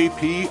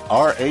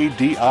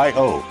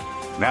SAPRADIO.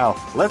 Now,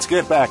 let's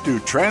get back to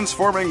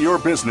transforming your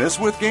business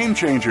with Game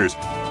Changers.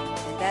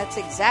 That's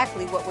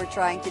exactly what we're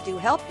trying to do,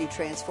 help you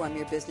transform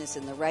your business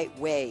in the right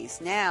ways.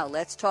 Now,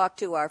 let's talk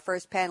to our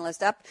first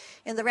panelist up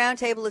in the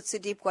roundtable. It's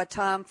Sudeep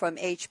Gautam from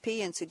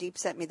HP, and Sudeep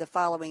sent me the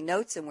following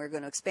notes, and we're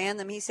going to expand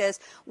them. He says,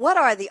 what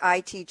are the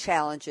IT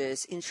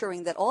challenges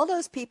ensuring that all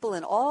those people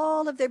and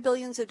all of their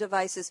billions of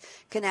devices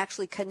can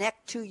actually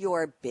connect to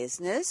your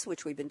business,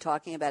 which we've been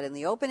talking about in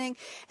the opening?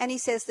 And he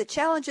says the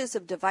challenges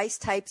of device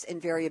types and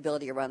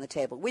variability are on the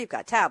table. We've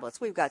got tablets,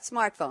 we've got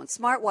smartphones,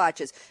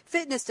 smartwatches,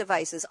 fitness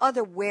devices,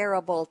 other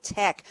wearable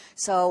tech.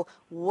 So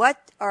what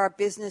are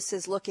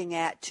businesses looking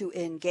at to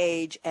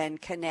engage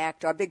and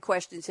connect? Our big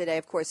question today,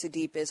 of course,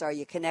 Sudeep, is are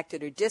you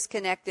connected or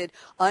disconnected,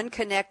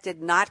 unconnected,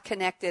 not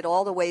connected,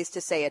 all the ways to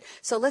say it.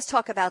 So let's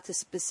talk about the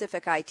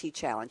specific IT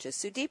challenges.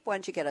 Sudeep, why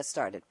don't you get us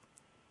started?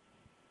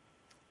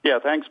 Yeah,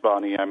 thanks,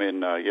 Bonnie. I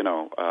mean,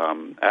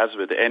 as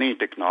with any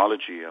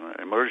technology,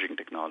 emerging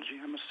technology,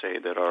 I must say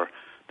there are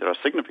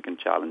significant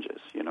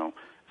challenges,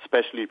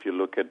 especially if you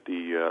look at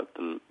the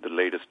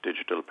latest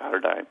digital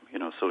paradigm,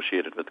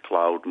 associated with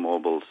cloud,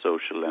 mobile,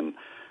 social, and,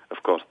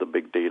 of course, the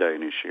big data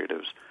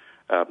initiatives.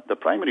 The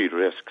primary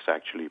risks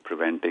actually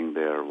preventing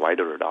their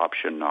wider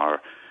adoption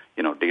are,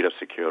 data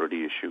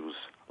security issues,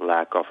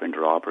 lack of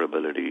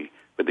interoperability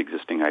with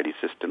existing ID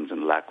systems,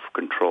 and lack of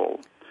control.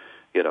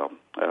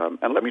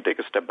 And let me take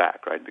a step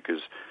back, right?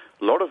 Because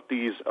a lot of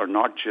these are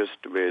not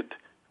just with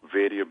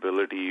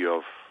variability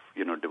of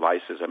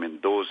devices. I mean,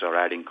 those are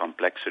adding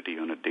complexity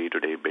on a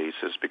day-to-day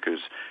basis because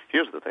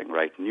here's the thing,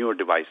 right? Newer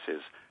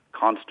devices,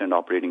 constant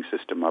operating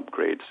system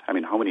upgrades. I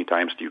mean, how many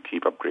times do you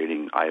keep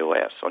upgrading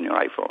iOS on your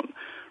iPhone,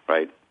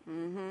 right?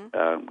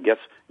 Mm-hmm.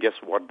 Guess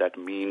what that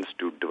means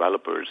to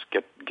developers.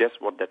 Guess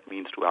what that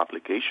means to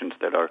applications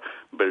that are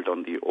built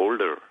on the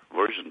older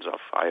versions of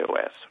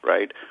iOS,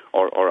 right?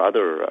 Or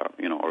other,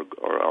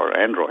 or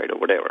Android or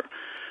whatever,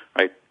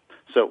 right?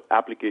 So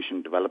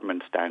application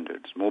development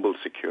standards, mobile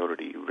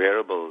security,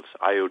 wearables,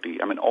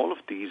 IoT, I mean, all of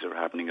these are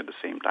happening at the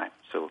same time.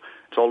 So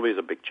it's always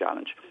a big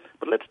challenge.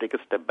 But let's take a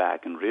step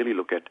back and really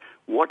look at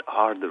what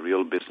are the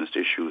real business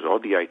issues or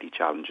the IT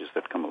challenges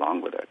that come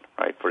along with it,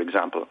 right? For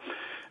example,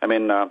 I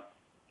mean,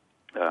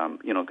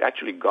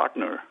 actually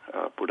Gartner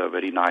put a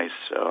very nice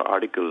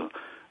article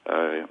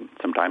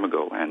some time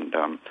ago, and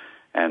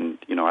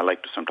I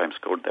like to sometimes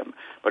quote them.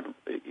 But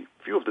a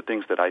few of the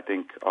things that I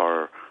think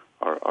are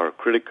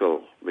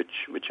critical,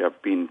 which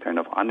have been kind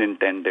of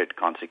unintended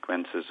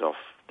consequences of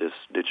this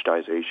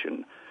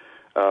digitization.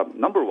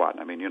 Number one,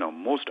 I mean,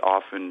 most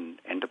often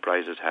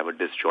enterprises have a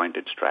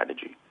disjointed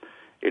strategy.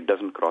 It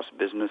doesn't cross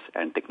business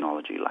and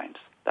technology lines.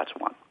 That's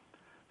one.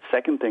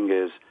 Second thing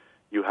is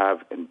you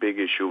have a big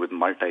issue with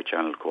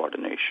multi-channel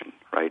coordination,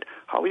 right?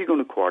 How are you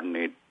going to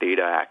coordinate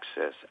data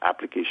access,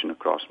 application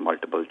across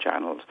multiple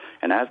channels?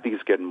 And as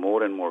these get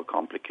more and more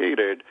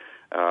complicated,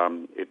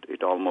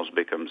 it almost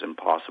becomes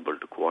impossible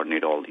to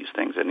coordinate all these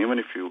things. And even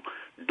if you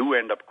do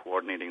end up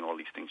coordinating all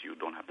these things, you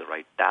don't have the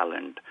right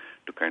talent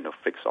to kind of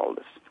fix all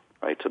this,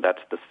 right? So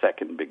that's the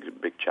second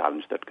big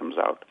challenge that comes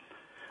out.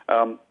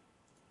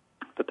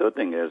 The third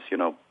thing is,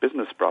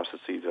 business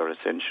processes are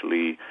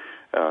essentially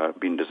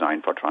being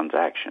designed for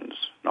transactions,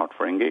 not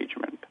for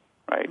engagement,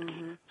 right?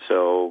 Mm-hmm.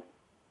 So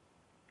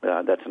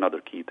that's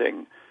another key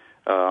thing.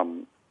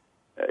 Two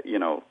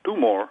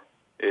more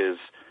is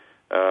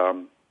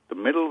the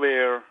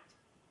middleware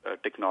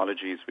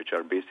technologies, which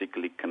are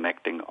basically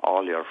connecting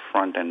all your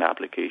front-end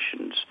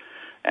applications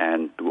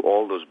and to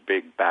all those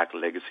big back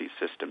legacy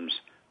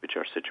systems which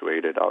are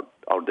situated out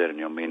there in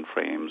your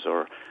mainframes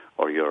or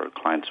your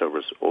client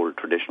servers, old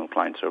traditional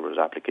client servers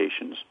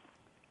applications.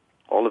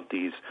 All of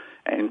these,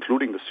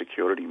 including the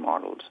security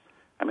models,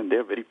 I mean,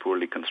 they're very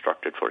poorly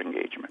constructed for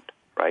engagement,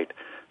 right?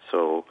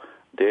 So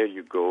there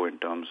you go in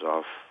terms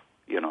of,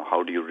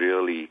 how do you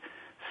really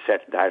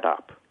set that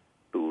up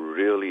to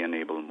really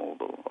enable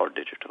mobile or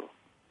digital?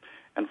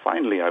 And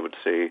finally, I would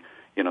say,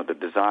 the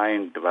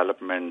design,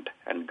 development,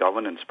 and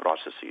governance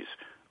processes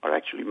are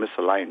actually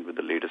misaligned with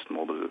the latest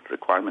mobile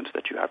requirements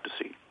that you have to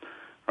see,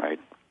 right?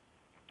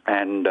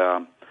 And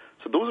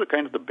so those are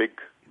kind of the big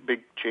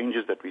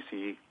changes that we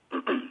see,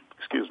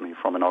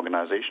 from an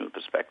organizational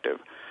perspective.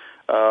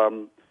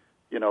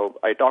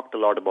 I talked a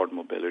lot about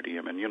mobility.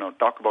 I mean,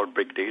 talk about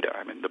big data.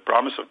 I mean, the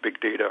promise of big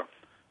data,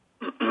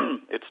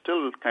 it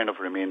still kind of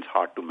remains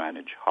hard to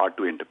manage, hard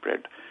to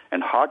interpret,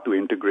 and hard to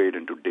integrate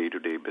into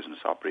day-to-day business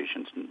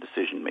operations and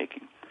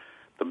decision-making.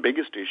 The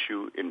biggest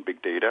issue in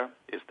big data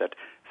is that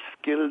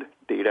skilled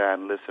data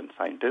analysts and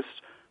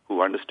scientists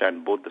who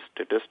understand both the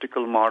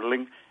statistical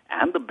modeling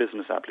and the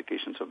business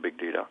applications of big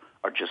data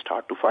are just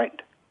hard to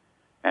find.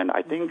 And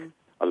I think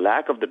a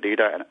lack of the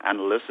data and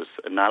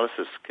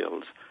analysis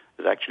skills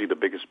is actually the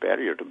biggest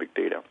barrier to big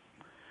data.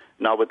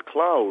 Now with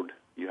cloud,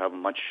 you have a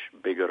much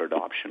bigger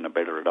adoption, a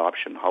better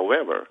adoption.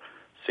 However,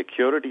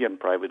 security and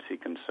privacy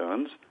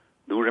concerns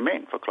do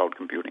remain for cloud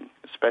computing,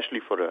 especially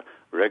for a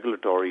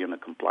regulatory and a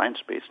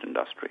compliance-based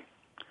industry.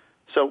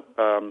 So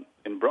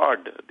in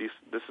broad,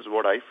 this is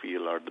what I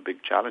feel are the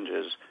big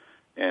challenges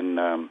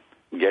in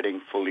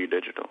getting fully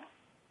digital.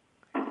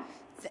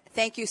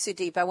 Thank you,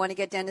 Sudeep. I want to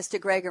get Dennison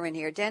DeGregor in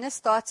here. Dennis,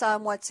 thoughts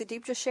on what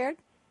Sudeep just shared?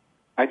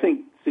 I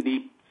think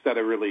Sudeep set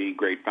a really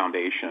great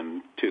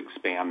foundation to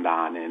expand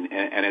on,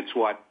 and it's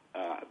what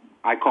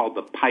I call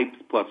the pipes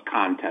plus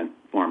content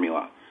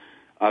formula.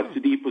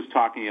 Sudeep was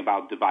talking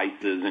about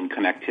devices and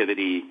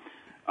connectivity.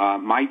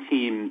 My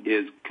team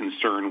is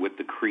concerned with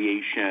the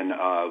creation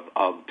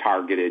of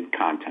targeted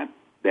content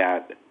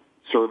that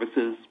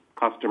services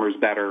customers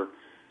better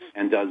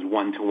and does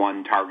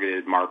one-to-one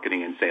targeted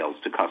marketing and sales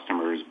to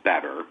customers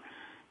better.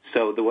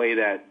 So the way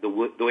that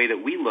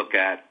we look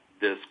at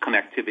this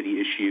connectivity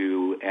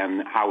issue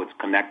and how it's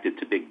connected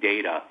to big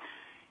data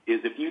is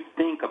if you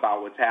think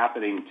about what's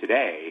happening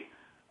today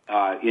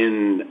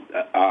in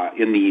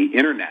the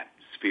internet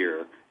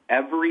sphere,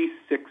 every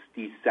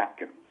 60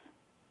 seconds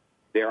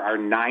there are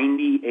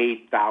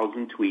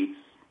 98,000 tweets,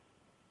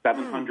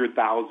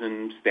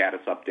 700,000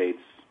 status updates,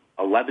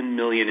 11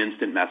 million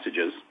instant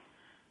messages,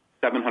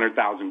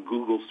 700,000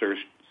 Google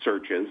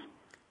searches,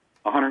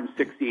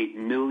 168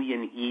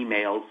 million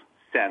emails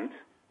sent,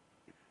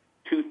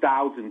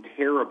 2,000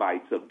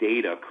 terabytes of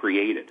data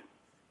created.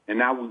 And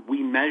now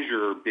we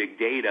measure big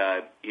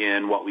data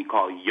in what we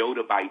call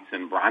yottabytes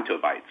and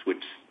brontobytes,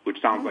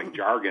 which sounds like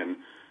jargon,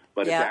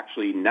 but it's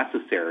actually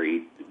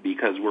necessary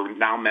because we're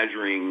now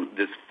measuring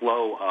this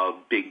flow of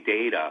big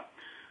data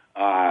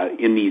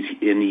in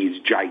these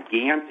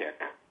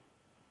gigantic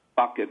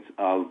buckets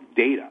of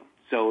data.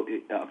 So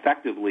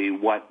effectively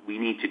what we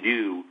need to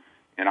do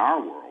in our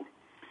world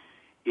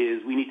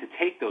is we need to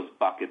take those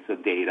buckets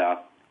of data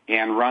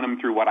and run them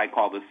through what I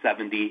call the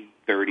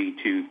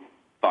 70-30-2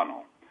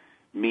 funnel,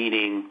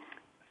 meaning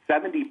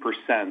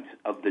 70%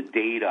 of the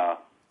data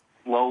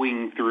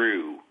flowing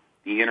through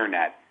the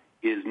Internet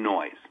is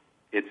noise.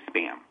 It's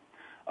spam.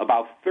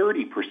 About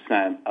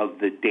 30% of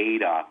the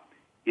data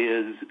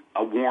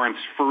warrants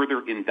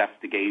further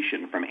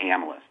investigation from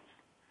analysts.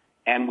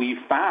 And we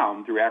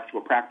found through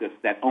actual practice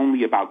that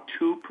only about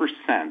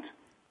 2%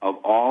 of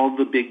all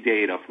the big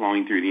data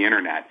flowing through the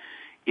Internet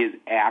is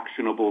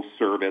actionable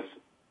service,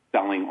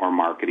 selling, or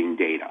marketing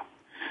data.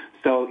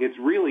 So it's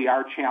really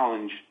our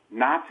challenge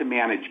not to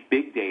manage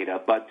big data,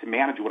 but to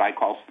manage what I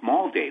call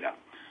small data,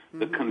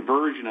 the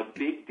conversion of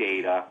big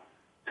data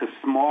to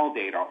small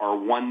data or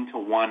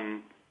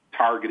one-to-one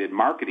targeted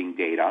marketing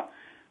data,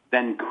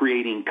 then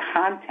creating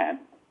content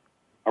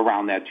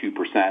around that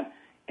 2%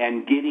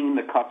 and getting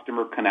the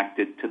customer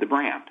connected to the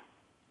brand.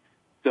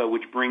 So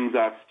which brings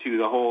us to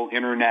the whole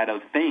Internet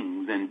of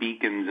Things and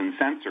beacons and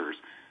sensors.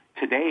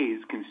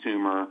 Today's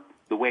consumer,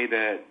 the way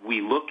that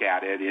we look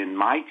at it in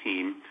my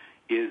team,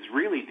 is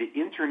really the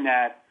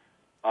Internet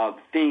of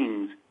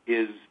Things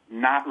is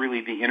not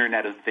really the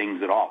Internet of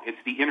Things at all. It's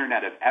the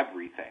Internet of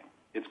everything.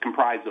 It's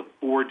comprised of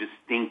 4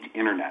 distinct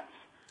Internets.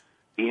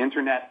 The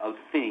Internet of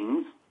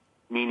Things,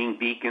 meaning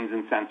beacons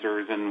and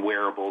sensors and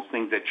wearables,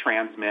 things that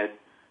transmit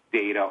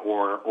data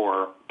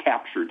or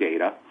capture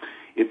data.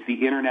 It's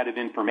the Internet of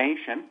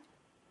Information,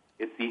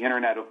 it's the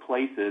Internet of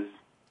Places,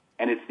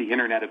 and it's the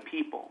Internet of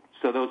People.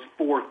 So those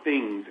 4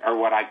 things are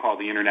what I call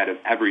the Internet of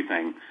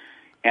Everything.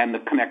 And the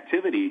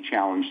connectivity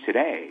challenge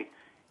today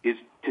is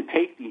to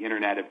take the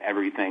Internet of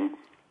Everything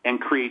and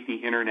create the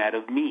Internet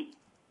of Me,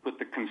 put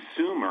the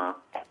consumer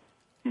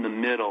in the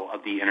middle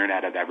of the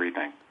Internet of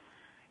Everything.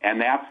 And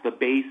that's the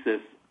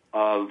basis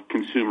of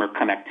consumer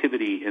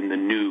connectivity in the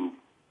new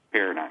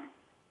paradigm.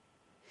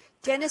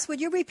 Dennis, would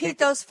you repeat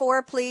those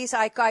 4, please?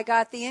 I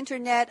got the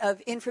Internet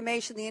of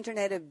Information, the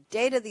Internet of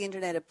Data, the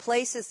Internet of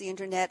Places, the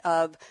Internet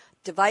of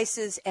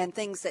Devices, and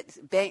things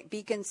that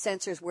beacons,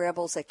 sensors,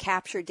 wearables that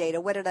capture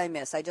data. What did I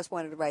miss? I just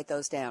wanted to write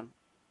those down.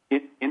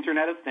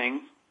 Internet of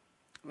Things,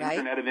 right.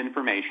 Internet of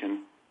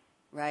Information,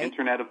 right.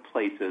 Internet of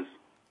Places,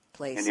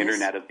 and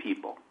Internet of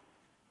People.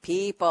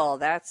 People,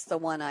 that's the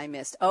one I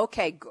missed.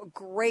 Okay,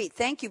 great.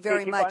 Thank you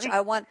very much.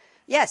 Bonnie?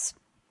 Yes.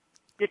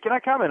 Yeah, can I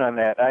comment on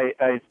that?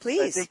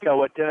 Please. I think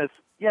what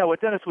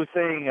Dennis was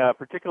saying,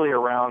 particularly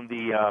around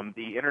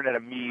the Internet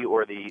of Me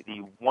or the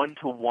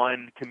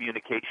one-to-one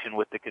communication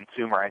with the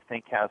consumer, I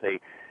think has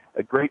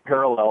a great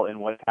parallel in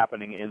what's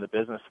happening in the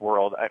business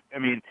world. I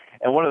mean,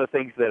 and one of the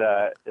things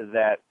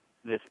that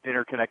this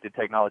interconnected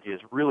technology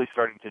is really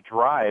starting to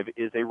drive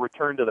is a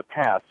return to the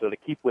past. So to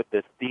keep with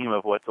this theme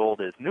of what's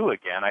old is new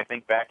again, I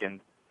think back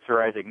in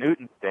Sir Isaac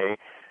Newton's day,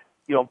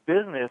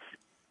 business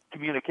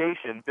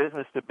communication,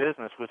 business to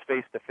business, was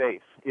face to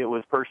face. It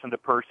was person to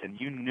person.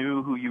 You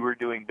knew who you were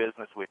doing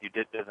business with. You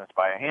did business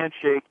by a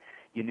handshake.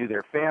 You knew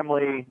their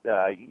family.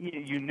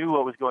 You knew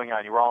what was going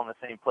on. You were all in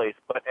the same place.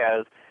 But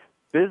as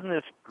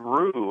businesses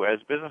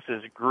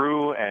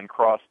grew and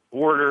crossed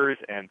borders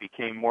and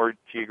became more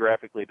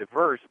geographically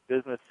diverse,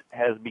 business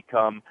has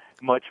become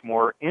much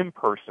more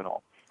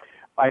impersonal.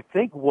 I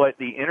think what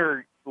this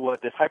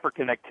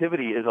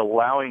hyperconnectivity is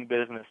allowing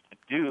business to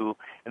do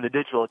in the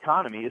digital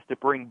economy is to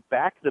bring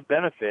back the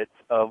benefits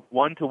of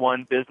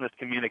one-to-one business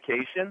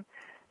communication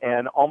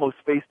and almost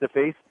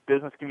face-to-face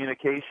business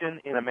communication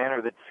in a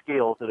manner that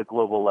scales at a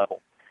global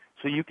level.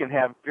 So you can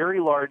have very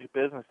large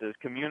businesses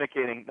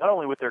communicating not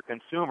only with their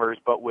consumers,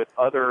 but with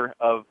other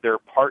of their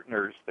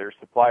partners, their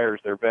suppliers,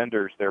 their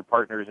vendors, their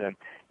partners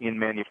in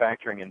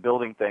manufacturing and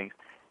building things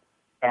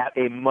at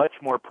a much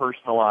more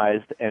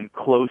personalized and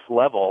close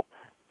level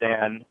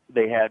than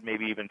they had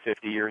maybe even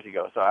 50 years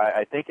ago. So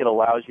I think it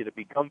allows you to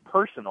become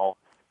personal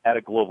at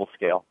a global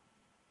scale.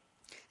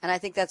 And I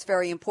think that's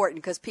very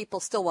important because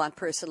people still want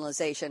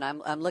personalization.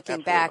 I'm looking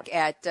Absolutely. back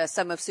at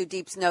some of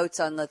Sudeep's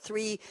notes on the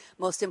 3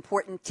 most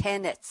important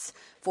tenets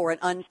for an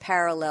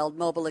unparalleled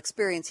mobile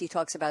experience. He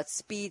talks about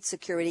speed,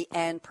 security,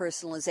 and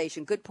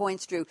personalization. Good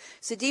points, Drew.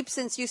 Sudeep,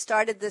 since you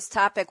started this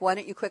topic, why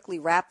don't you quickly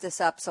wrap this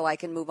up so I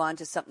can move on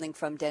to something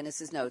from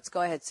Dennis's notes.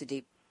 Go ahead,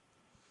 Sudeep.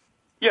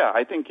 Yeah,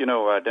 I think,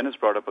 Dennis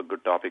brought up a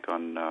good topic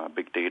on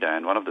big data,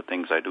 and one of the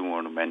things I do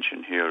want to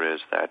mention here is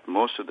that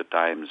most of the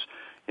times,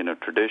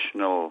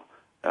 traditional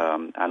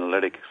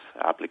analytics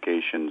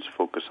applications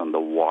focus on the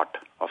what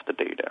of the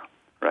data,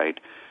 right?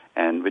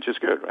 And which is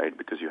good, right?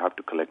 Because you have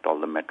to collect all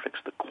the metrics,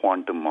 the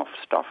quantum of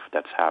stuff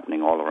that's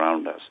happening all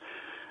around us.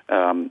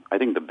 I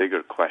think the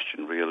bigger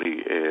question really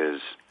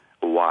is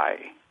why,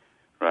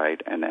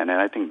 right? And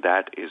I think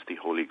that is the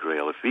holy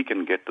grail. If we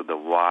can get to the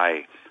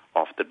why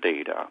of the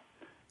data,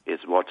 is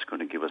what's going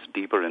to give us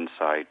deeper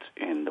insights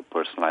in the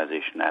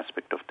personalization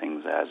aspect of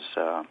things, as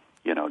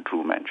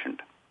Drew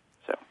mentioned.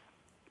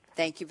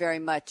 Thank you very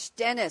much.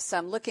 Dennis,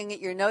 I'm looking at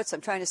your notes. I'm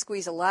trying to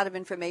squeeze a lot of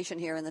information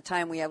here in the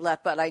time we have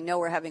left, but I know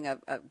we're having a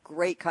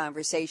great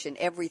conversation.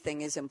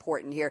 Everything is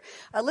important here.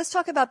 Let's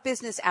talk about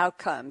business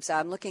outcomes.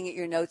 I'm looking at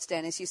your notes,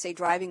 Dennis. You say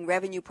driving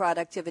revenue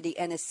productivity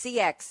and a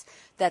CX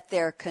that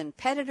their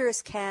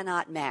competitors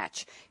cannot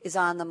match is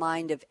on the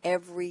mind of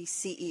every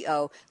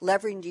CEO.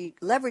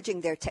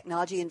 Leveraging their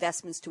technology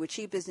investments to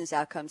achieve business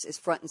outcomes is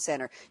front and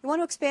center. You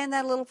want to expand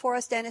that a little for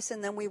us, Dennis,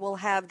 and then we will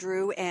have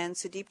Drew and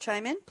Sudeep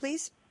chime in,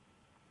 please?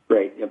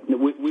 Great.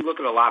 We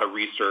look at a lot of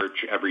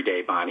research every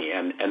day, Bonnie,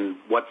 and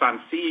what's on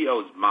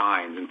CEOs'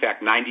 minds, in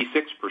fact,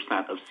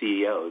 96% of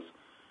CEOs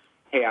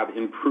have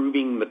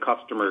improving the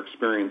customer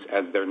experience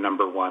as their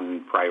number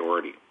one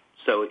priority.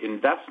 So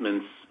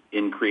investments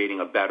in creating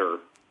a better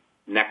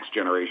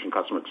next-generation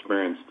customer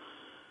experience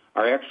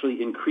are actually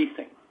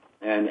increasing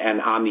and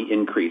on the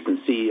increase, and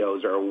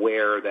CEOs are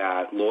aware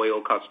that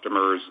loyal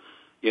customers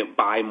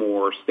buy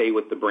more, stay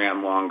with the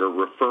brand longer,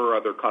 refer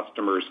other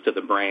customers to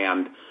the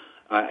brand,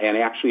 and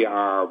actually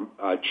are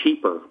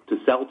cheaper to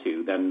sell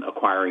to than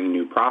acquiring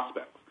new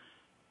prospects.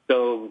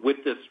 So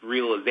with this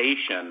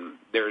realization,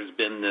 there's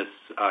been this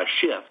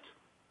shift,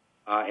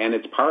 and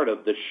it's part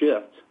of the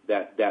shift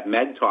that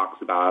Meg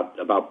talks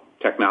about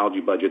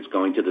technology budgets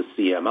going to the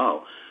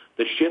CMO.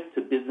 The shift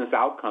to business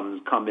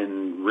outcomes come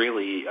in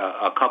really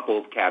a couple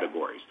of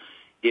categories.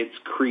 It's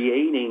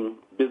creating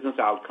business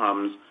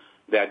outcomes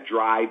that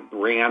drive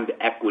brand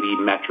equity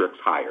metrics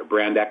higher.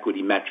 Brand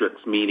equity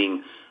metrics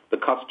meaning the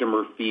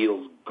customer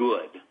feels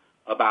good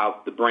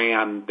about the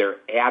brand. They're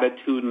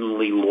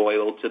attitudinally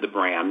loyal to the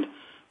brand.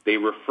 They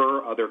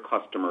refer other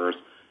customers,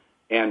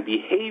 and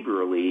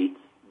behaviorally,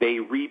 they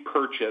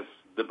repurchase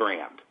the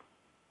brand.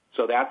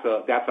 So that's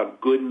a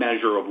good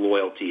measure of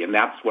loyalty, and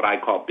that's what I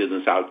call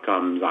business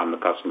outcomes on the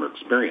customer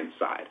experience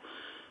side.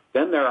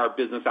 Then there are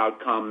business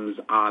outcomes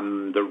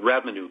on the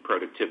revenue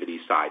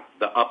productivity side,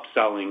 the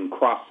upselling,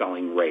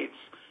 cross-selling rates.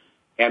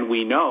 And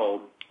we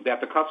know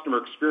that the customer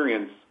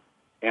experience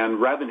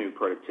and revenue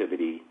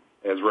productivity,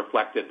 as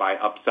reflected by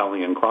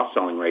upselling and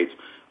cross-selling rates,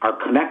 are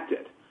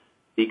connected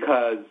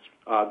because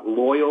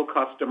loyal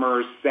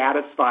customers,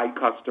 satisfied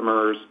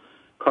customers,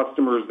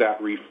 customers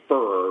that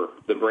refer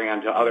the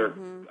brand to other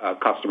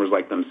customers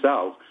like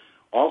themselves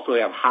also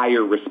have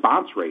higher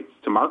response rates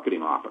to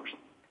marketing offers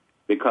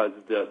because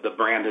the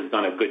brand has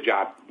done a good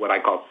job, what I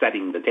call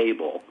setting the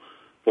table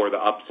for the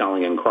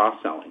upselling and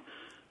cross-selling.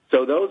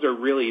 So those are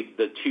really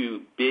the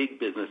two big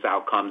business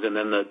outcomes. And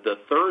then the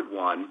third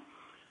one,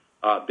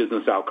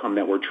 business outcome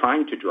that we're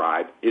trying to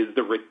drive is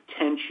the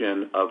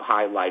retention of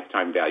high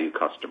lifetime value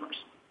customers.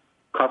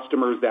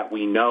 Customers that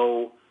we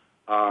know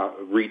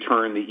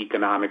return the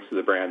economics of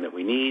the brand that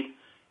we need,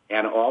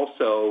 and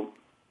also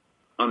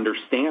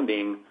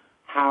understanding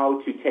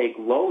how to take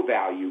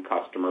low-value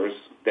customers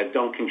that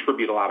don't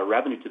contribute a lot of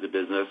revenue to the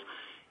business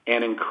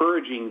and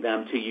encouraging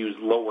them to use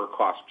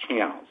lower-cost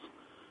channels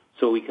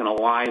so we can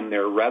align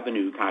their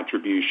revenue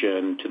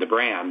contribution to the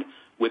brand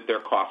with their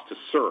cost to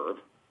serve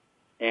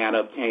and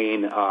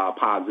obtain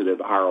positive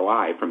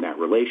ROI from that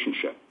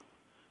relationship.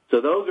 So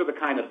those are the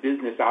kind of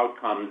business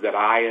outcomes that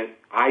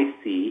I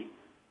see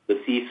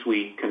the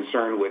C-suite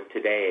concerned with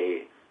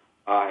today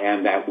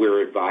and that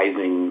we're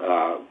advising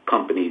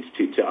companies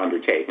to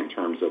undertake in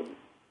terms of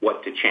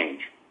what to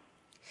change.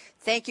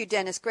 Thank you,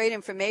 Dennis. Great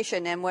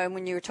information. And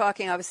when you were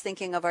talking, I was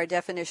thinking of our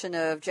definition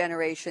of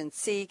Generation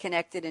C,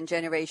 connected, and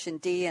Generation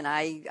D, and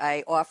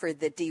I offered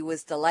that D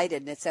was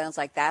delighted, and it sounds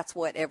like that's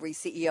what every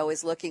CEO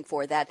is looking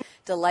for, that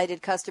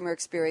delighted customer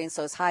experience,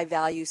 those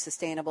high-value,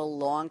 sustainable,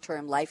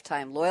 long-term,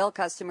 lifetime, loyal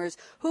customers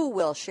who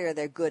will share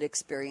their good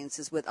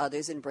experiences with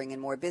others and bring in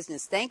more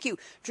business. Thank you.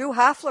 Drew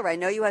Hofler, I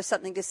know you have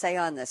something to say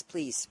on this.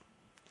 Please.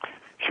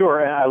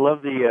 Sure. I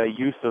love the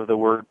use of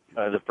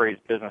the phrase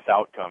business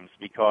outcomes,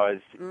 because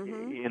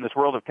in this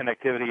world of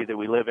connectivity that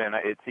we live in,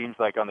 it seems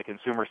like on the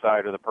consumer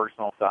side or the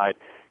personal side,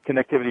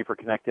 connectivity for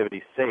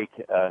connectivity's sake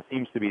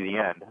seems to be the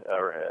end,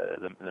 or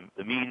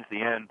the means,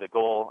 the end, the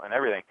goal, and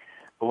everything.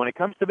 But when it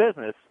comes to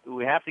business,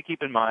 we have to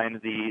keep in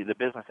mind the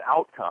business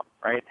outcome,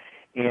 right?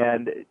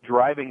 And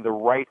driving the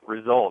right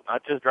result,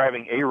 not just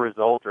driving a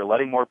result or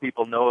letting more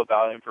people know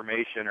about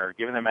information or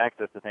giving them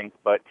access to things,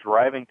 but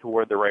driving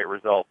toward the right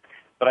result.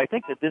 But I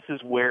think that this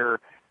is where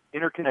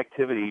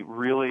interconnectivity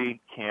really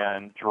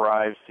can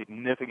drive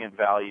significant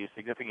value,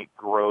 significant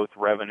growth,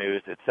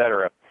 revenues, et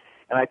cetera.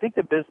 And I think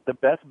the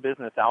best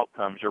business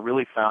outcomes are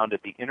really found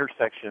at the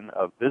intersection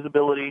of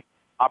visibility,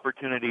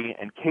 opportunity,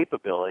 and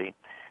capability,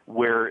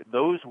 where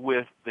those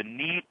with the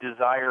need,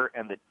 desire,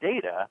 and the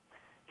data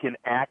can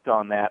act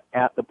on that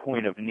at the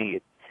point of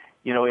need.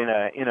 You know,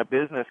 in a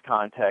business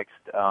context,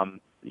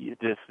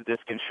 this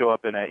can show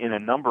up in a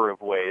number of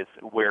ways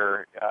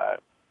where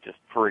just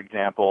for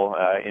example,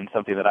 in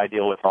something that I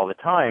deal with all the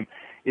time,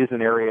 is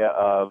an area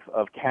of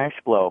cash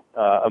flow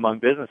among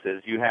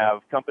businesses. You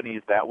have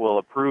companies that will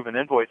approve an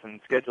invoice and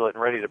schedule it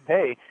and ready to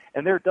pay,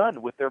 and they're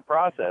done with their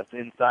process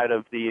inside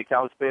of the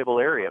accounts payable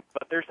area.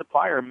 But their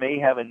supplier may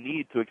have a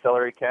need to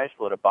accelerate cash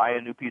flow, to buy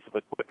a new piece of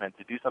equipment,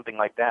 to do something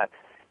like that.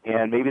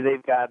 And maybe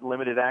they've got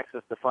limited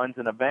access to funds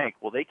in a bank.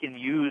 Well, they can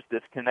use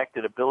this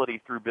connected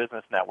ability through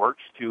business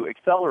networks to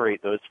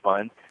accelerate those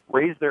funds,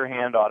 raise their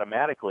hand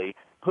automatically,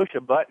 push a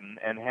button,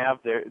 and have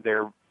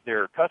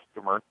their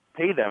customer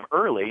pay them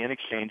early in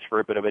exchange for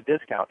a bit of a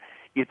discount.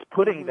 It's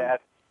putting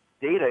that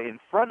data in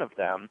front of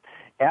them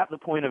at the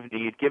point of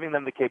need, giving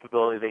them the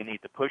capability they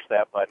need to push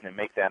that button and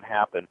make that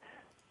happen.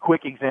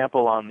 Quick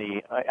example on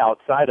the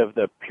outside of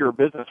the pure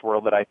business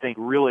world that I think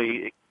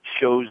really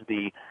shows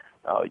the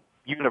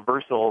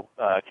universal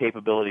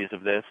capabilities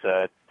of this,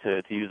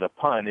 to use a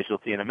pun, as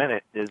you'll see in a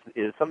minute, is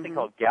something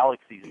called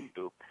Galaxy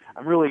Zoo.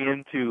 I'm really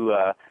into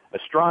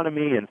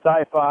astronomy and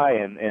sci-fi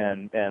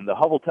and the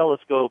Hubble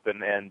telescope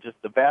and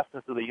just the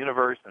vastness of the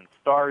universe and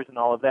stars and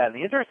all of that. And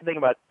the interesting thing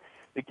about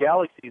the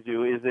Galaxy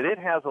Zoo is that it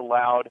has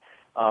allowed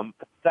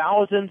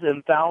thousands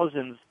and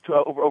thousands,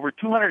 over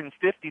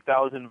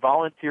 250,000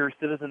 volunteer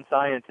citizen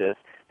scientists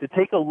to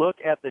take a look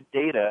at the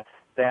data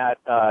that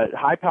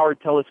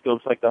high-powered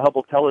telescopes like the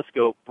Hubble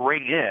telescope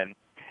bring in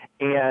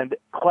and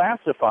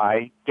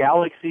classify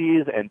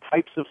galaxies and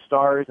types of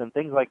stars and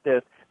things like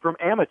this from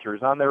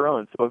amateurs on their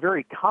own. So a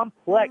very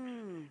complex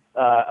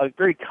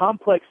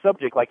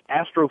subject like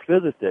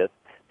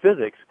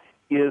physics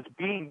is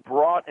being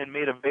brought and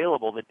made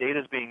available. The data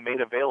is being made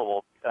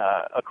available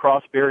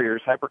across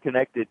barriers,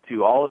 hyperconnected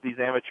to all of these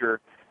amateur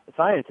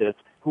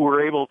scientists who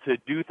are able to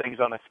do things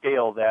on a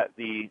scale that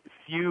the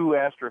few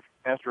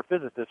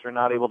astrophysicists are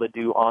not able to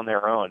do on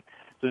their own.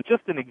 So it's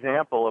just an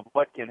example of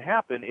what can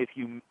happen if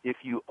you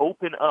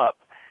open up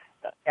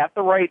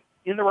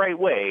in the right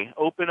way,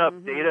 open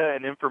up data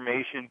and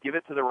information, give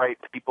it to the right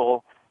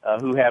people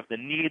who have the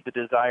need, the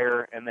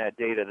desire, and that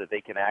data that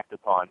they can act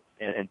upon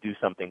and do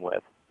something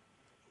with.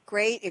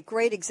 A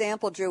great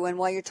example, Drew. And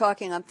while you're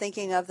talking, I'm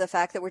thinking of the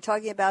fact that we're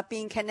talking about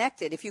being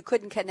connected. If you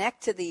couldn't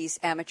connect to these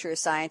amateur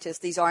scientists,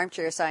 these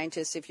armchair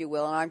scientists, if you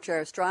will, and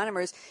armchair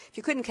astronomers, if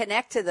you couldn't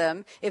connect to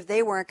them, if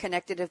they weren't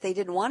connected, if they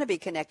didn't want to be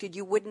connected,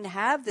 you wouldn't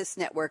have this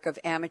network of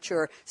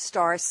amateur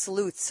star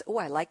sleuths. Oh,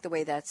 I like the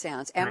way that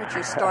sounds.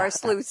 Amateur star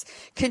sleuths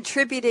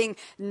contributing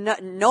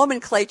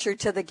nomenclature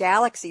to the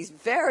galaxies.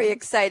 Very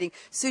exciting.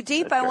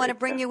 Sudeep, I want to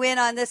bring you in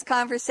on this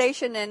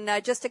conversation,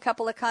 and just a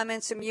couple of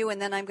comments from you, and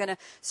then I'm going to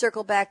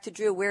circle back to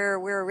Drew.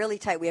 We're really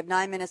tight. We have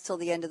 9 minutes till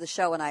the end of the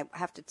show, and I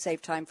have to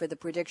save time for the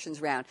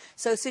predictions round.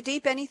 So,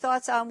 Sudeep, any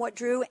thoughts on what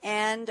Drew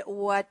and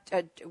what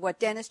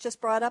Dennis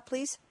just brought up,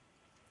 please?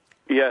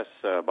 Yes,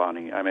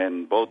 Bonnie. I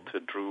mean, both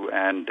Drew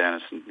and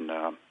Dennison,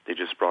 they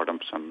just brought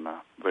up some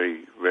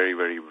very, very,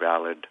 very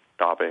valid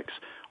topics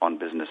on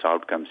business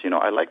outcomes. You know,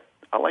 I like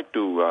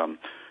to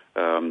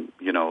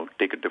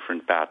take a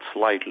different path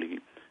slightly,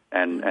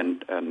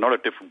 and not a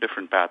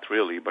different path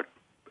really, but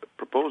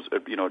propose a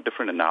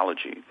different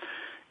analogy.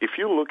 If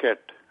you look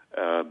at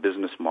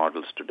business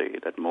models today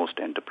that most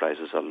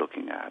enterprises are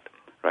looking at,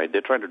 right,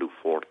 they're trying to do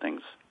four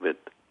things with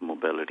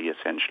mobility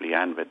essentially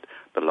and with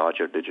the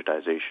larger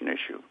digitization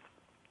issue.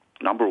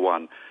 Number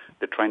one,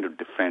 they're trying to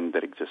defend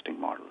their existing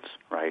models,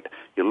 right?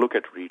 You look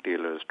at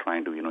retailers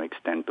trying to,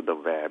 extend to the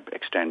web,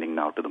 extending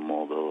now to the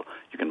mobile.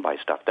 You can buy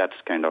stuff. That's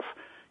kind of,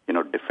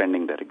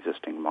 defending their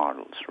existing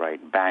models,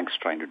 right? Banks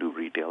trying to do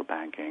retail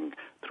banking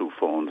through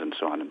phones and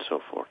so on and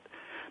so forth.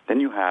 Then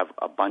you have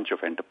a bunch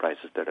of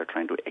enterprises that are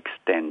trying to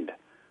extend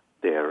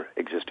their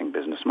existing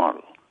business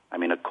model. I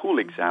mean, a cool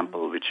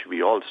example, which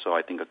we all saw,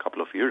 I think, a couple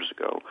of years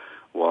ago,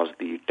 was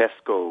the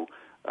Tesco,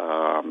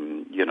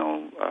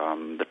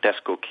 the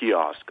Tesco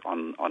kiosk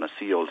on a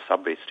Seoul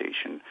subway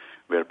station,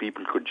 where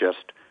people could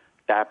just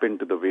tap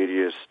into the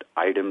various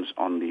items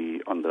on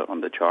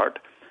the chart,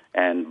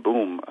 and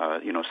boom,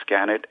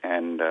 scan it,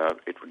 and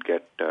it would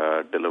get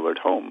delivered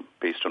home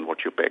based on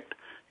what you picked.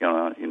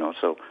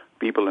 So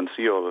people in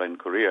Seoul and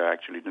Korea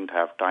actually didn't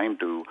have time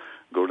to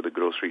go to the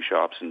grocery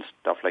shops and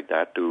stuff like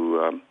that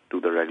to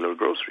do the regular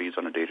groceries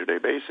on a day-to-day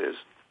basis.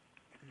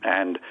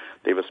 And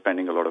they were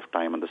spending a lot of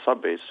time on the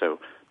subways, so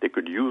they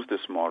could use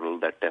this model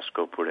that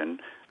Tesco put in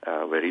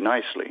very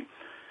nicely.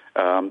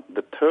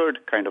 The third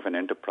kind of an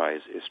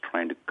enterprise is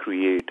trying to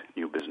create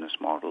new business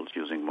models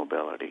using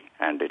mobility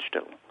and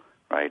digital,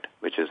 right,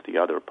 which is the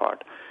other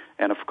part.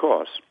 And of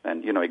course,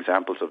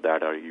 examples of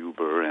that are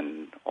Uber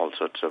and all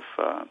sorts of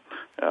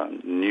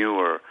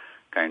newer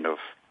kind of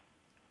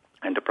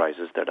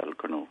enterprises that are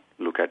going to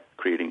look at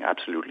creating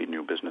absolutely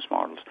new business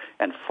models.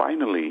 And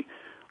finally,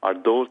 are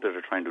those that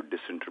are trying to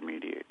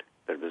disintermediate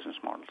their business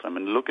models. I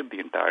mean, look at the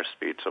entire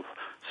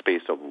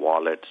space of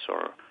wallets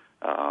or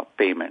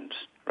payments,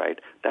 right?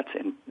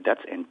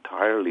 That's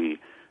entirely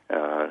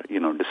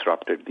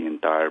disrupted the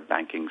entire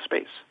banking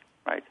space,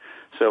 right?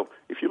 So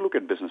if you look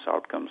at business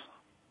outcomes,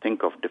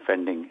 think of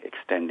defending,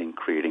 extending,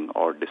 creating,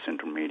 or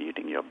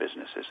disintermediating your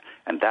businesses.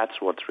 And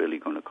that's what's really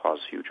going to cause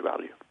huge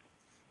value.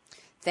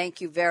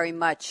 Thank you very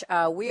much.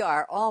 We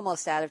are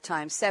almost out of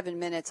time, 7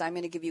 minutes. I'm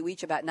going to give you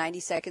each about 90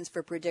 seconds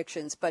for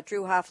predictions. But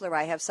Drew Hofler,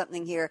 I have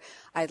something here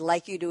I'd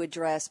like you to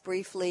address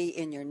briefly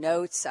in your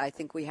notes. I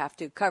think we have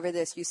to cover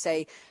this. You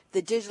say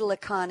the digital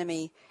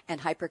economy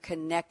and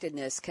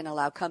hyperconnectedness can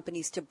allow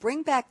companies to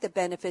bring back the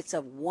benefits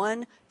of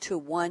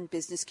one-to-one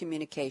business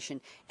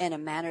communication in a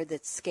manner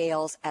that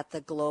scales at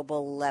the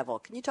global level.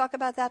 Can you talk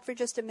about that for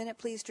just a minute,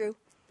 please, Drew?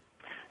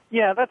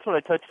 Yeah, that's what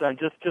I touched on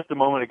just a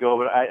moment ago.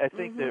 But I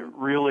think that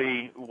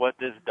really what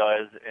this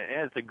does,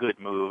 and it's a good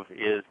move,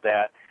 is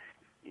that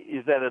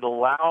it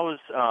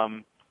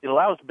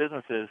allows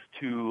businesses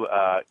to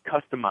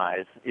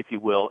customize, if you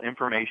will,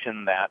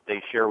 information that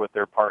they share with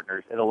their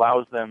partners. It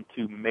allows them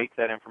to make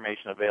that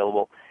information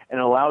available, and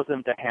it allows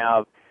them to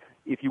have,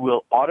 if you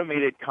will,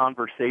 automated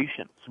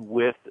conversations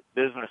with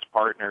business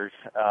partners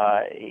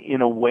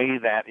in a way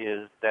that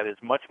is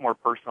much more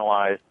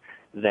personalized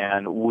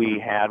than we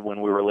had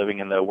when we were living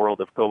in the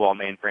world of COBOL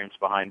mainframes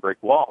behind brick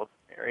walls.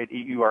 Right?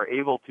 You are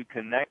able to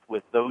connect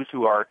with those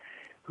who are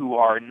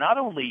not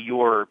only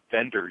your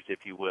vendors, if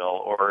you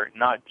will, or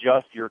not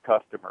just your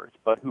customers,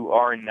 but who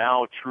are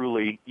now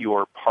truly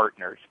your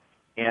partners.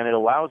 And it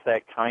allows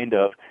that kind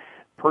of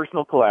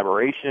personal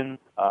collaboration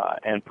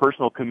and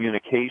personal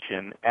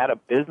communication at a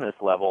business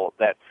level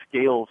that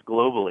scales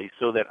globally,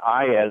 so that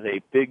I, as a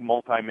big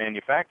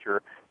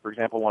multi-manufacturer, for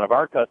example, one of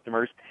our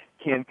customers,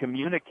 can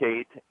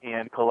communicate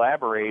and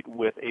collaborate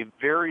with a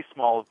very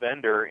small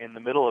vendor in the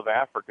middle of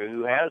Africa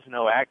who has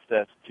no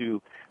access to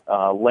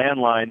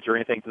landlines or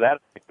anything to that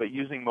effect, but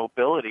using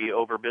mobility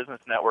over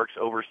business networks,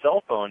 over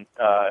cell phone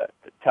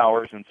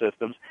towers and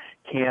systems,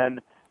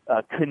 can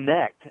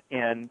connect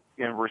and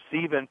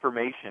receive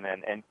information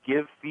and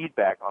give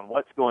feedback on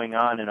what's going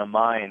on in a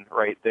mine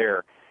right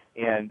there.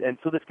 And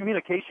so this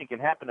communication can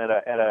happen at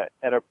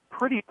a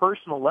pretty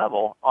personal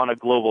level on a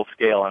global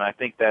scale, and I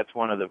think that's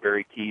one of the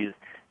very keys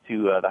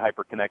to the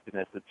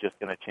hyperconnectedness that's just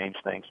going to change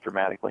things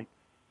dramatically.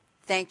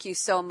 Thank you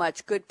so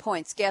much. Good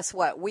points. Guess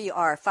what? We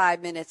are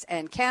 5 minutes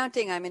and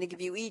counting. I'm going to give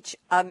you each,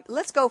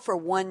 let's go for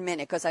 1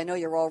 minute, because I know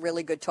you're all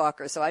really good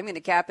talkers, so I'm going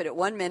to cap it at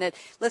 1 minute.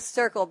 Let's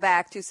circle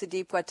back to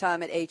Sudeep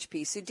Gautam at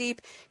HP. Sudeep,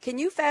 can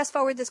you fast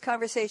forward this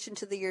conversation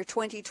to the year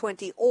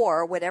 2020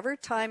 or whatever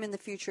time in the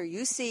future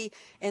you see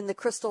in the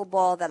crystal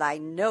ball that I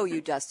know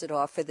you dusted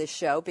off for this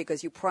show,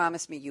 because you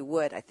promised me you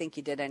would. I think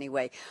you did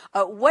anyway.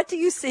 What do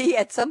you see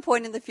at some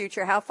point in the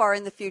future? How far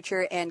in the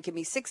future? And give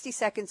me 60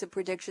 seconds of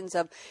predictions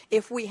of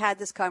if we had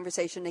this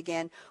conversation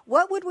again,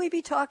 what would we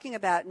be talking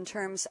about in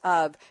terms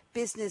of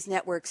business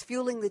networks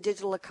fueling the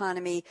digital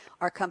economy?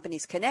 Are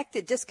companies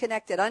connected,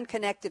 disconnected,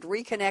 unconnected,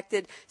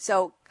 reconnected?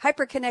 So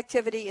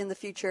hyperconnectivity in the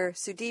future.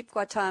 Sudeep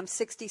Gautam,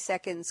 60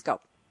 seconds, go.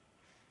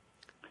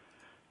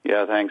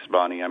 Yeah, thanks,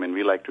 Bonnie. I mean,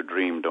 we like to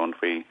dream, don't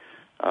we?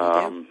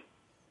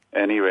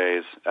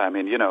 Anyways, I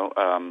mean,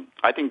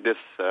 I think this,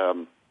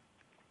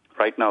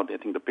 right now, I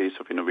think the pace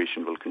of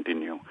innovation will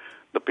continue.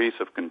 The pace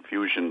of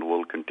confusion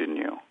will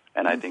continue.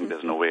 And I think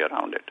there's no way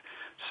around it.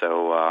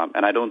 So,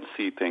 and I don't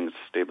see things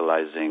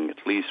stabilizing,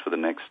 at least for the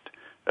next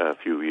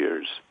few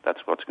years.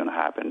 That's what's going to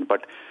happen.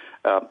 But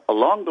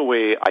along the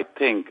way, I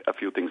think a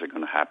few things are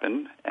going to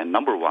happen. And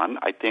number one,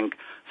 I think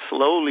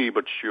slowly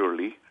but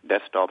surely,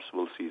 desktops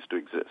will cease to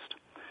exist.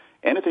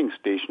 Anything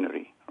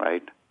stationary,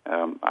 right?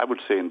 I would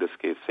say in this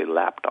case, say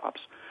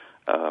laptops.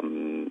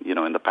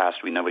 In the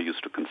past, we never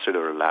used to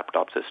consider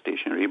laptops as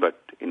stationary, but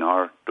in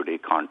our today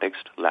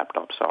context,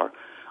 laptops are.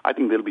 I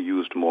think they'll be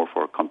used more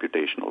for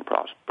computational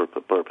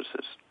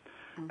purposes.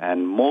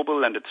 And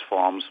mobile and its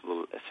forms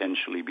will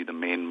essentially be the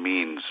main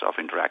means of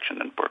interaction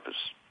and purpose.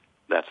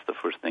 That's the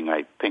first thing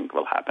I think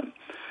will happen.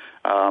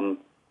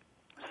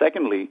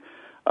 Secondly,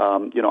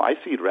 I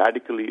see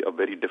radically a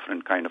very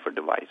different kind of a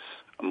device,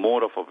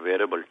 more of a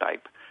wearable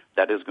type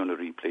that is going to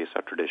replace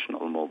our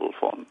traditional mobile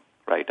phone,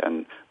 right?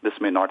 And this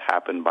may not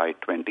happen by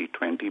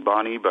 2020,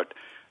 Bonnie, but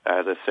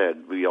as I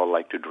said, we all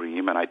like to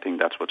dream, and I think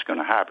that's what's going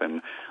to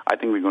happen. I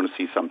think we're going to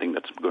see something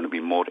that's going to be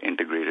more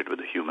integrated with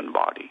the human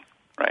body,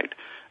 right?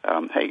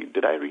 Hey,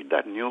 did I read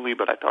that newly?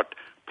 But I thought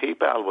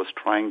PayPal was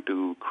trying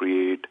to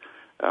create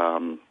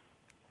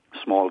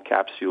small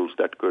capsules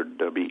that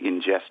could be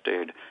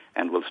ingested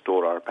and will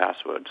store our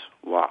passwords.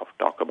 Wow,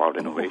 talk about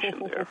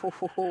innovation there.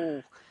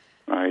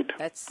 Right?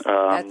 That's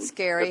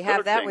scary.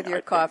 Have that with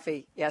your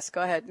coffee. Yes,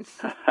 go ahead.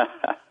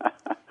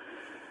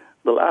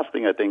 The last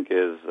thing I think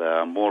is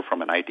more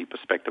from an IT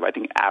perspective. I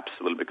think apps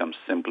will become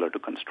simpler to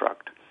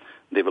construct.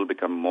 They will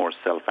become more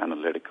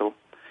self-analytical.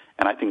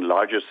 And I think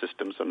larger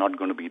systems are not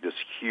going to be this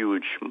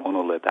huge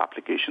monolith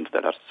applications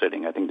that are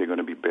sitting. I think they're going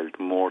to be built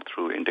more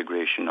through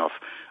integration of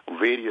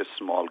various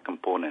small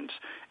components.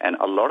 And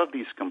a lot of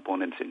these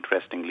components,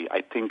 interestingly,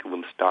 I think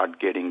will start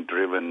getting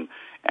driven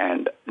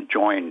and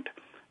joined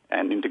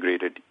and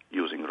integrated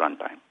using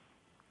runtime.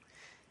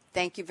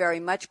 Thank you very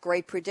much.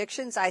 Great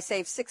predictions. I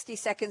saved 60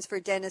 seconds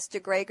for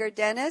Dennison DeGregor.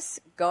 Dennis,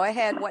 go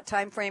ahead. What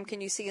time frame can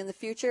you see in the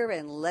future?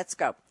 And let's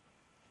go.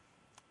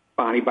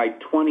 Bonnie, by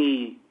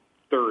 20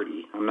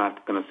 2030. I'm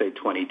not going to say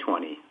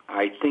 2020.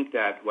 I think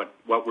that what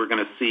we're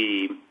going to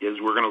see is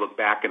we're going to look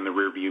back in the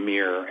rearview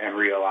mirror and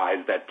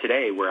realize that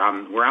today we're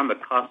on the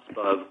cusp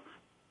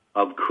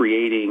of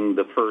creating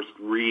the first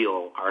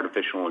real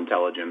artificial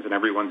intelligence. And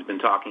everyone's been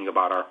talking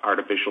about our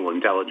artificial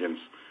intelligence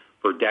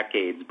for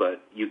decades,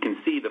 but you can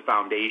see the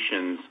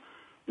foundations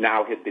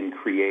now have been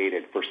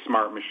created for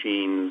smart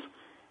machines,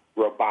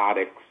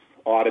 robotics,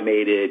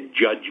 automated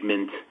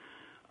judgment.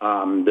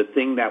 The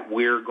thing that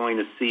we're going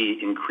to see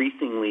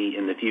increasingly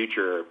in the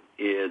future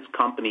is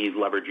companies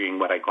leveraging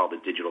what I call the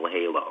digital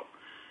halo.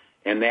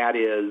 And that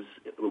is,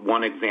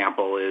 one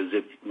example is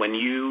when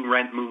you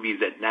rent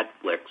movies at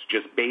Netflix,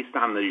 just based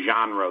on the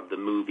genre of the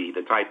movie,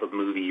 the type of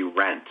movie you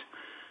rent,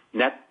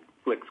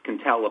 Netflix can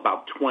tell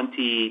about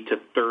 20 to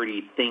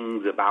 30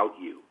 things about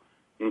you,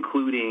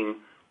 including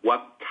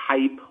what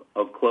type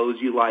of clothes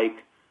you like,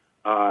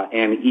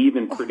 and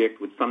even predict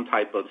with some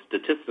type of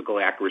statistical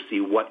accuracy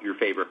what your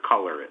favorite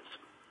color is.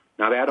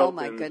 Now, that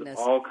opens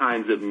all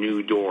kinds of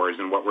new doors,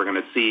 and what we're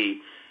going to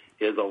see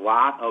is a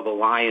lot of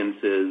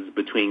alliances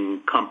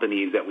between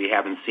companies that we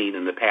haven't seen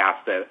in the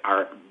past,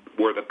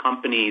 where the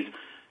companies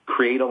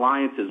create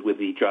alliances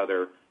with each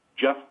other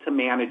just to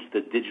manage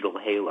the digital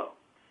halo.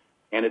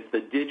 And it's the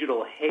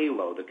digital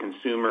halo, the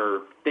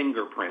consumer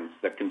fingerprints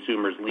that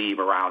consumers leave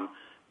around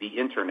the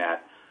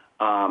Internet,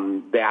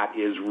 that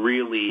is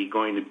really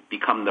going to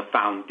become the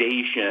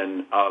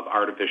foundation of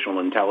artificial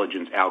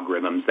intelligence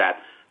algorithms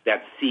that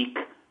seek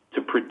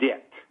to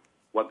predict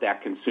what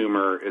that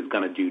consumer is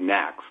going to do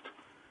next.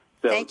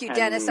 So Thank you,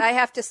 Dennis. I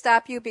have to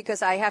stop you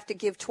because I have to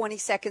give 20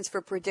 seconds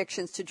for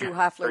predictions to Drew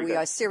Hofler. We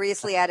are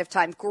seriously out of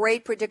time.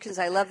 Great predictions.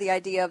 I love the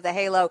idea of the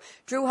halo.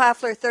 Drew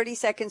Hofler, 30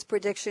 seconds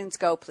predictions.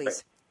 Go,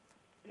 please.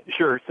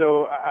 Sure.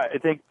 So I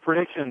think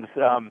predictions,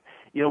 it'll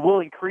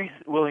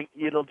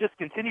just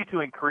continue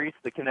to increase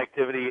the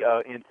connectivity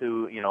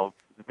into,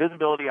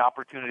 visibility,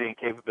 opportunity, and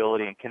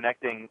capability, and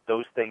connecting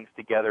those things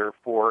together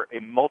for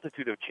a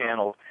multitude of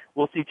channels.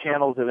 We'll see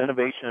channels of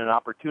innovation and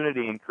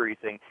opportunity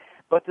increasing.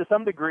 But to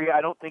some degree, I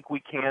don't think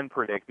we can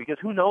predict, because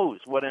who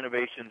knows what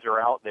innovations are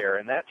out there,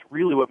 and that's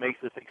really what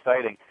makes this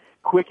exciting.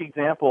 Quick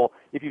example,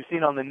 if you've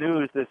seen on the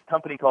news, this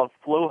company called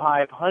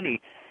Flowhive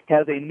Honey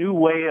has a new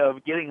way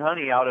of getting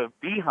honey out of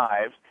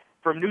beehives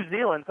from New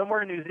Zealand,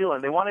 somewhere in New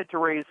Zealand. They wanted to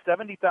raise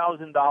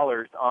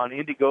 $70,000 on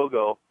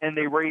Indiegogo, and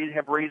they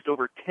have raised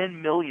over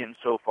 $10 million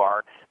so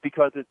far,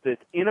 because it's this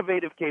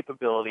innovative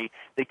capability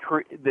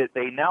that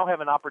they now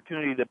have an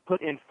opportunity to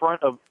put in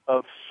front of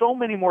so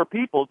many more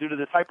people due to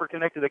this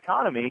hyper-connected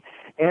economy,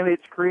 and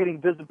it's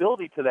creating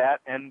visibility to that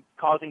and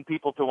causing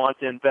people to want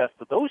to invest.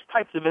 So those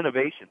types of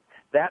innovation,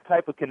 that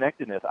type of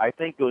connectedness, I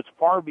think goes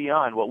far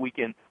beyond what we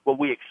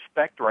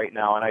expect right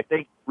now, and I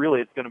think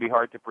really it's going to be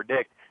hard to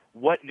predict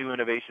what new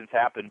innovations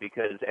happen,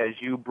 because as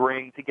you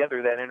bring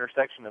together that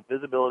intersection of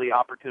visibility,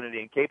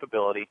 opportunity, and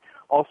capability,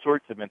 all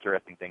sorts of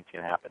interesting things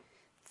can happen.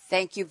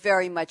 Thank you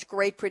very much.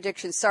 Great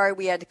predictions. Sorry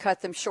we had to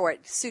cut them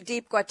short.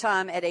 Sudeep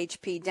Gautam at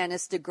HP,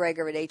 Dennison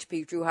DeGregor at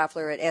HP, Drew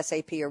Hofler at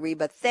SAP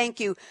Ariba. Thank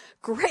you.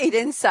 Great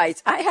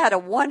insights. I had a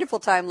wonderful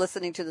time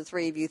listening to the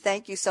three of you.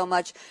 Thank you so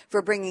much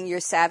for bringing your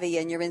savvy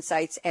and your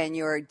insights and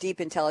your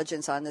deep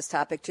intelligence on this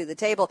topic to the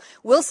table.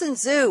 Wilson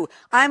Zhu,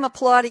 I'm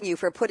applauding you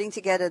for putting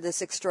together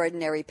this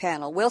extraordinary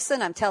panel.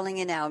 Wilson, I'm telling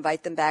you now,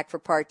 invite them back for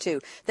part 2.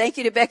 Thank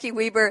you to Becky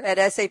Weber at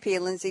SAP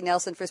and Lindsay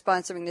Nelson for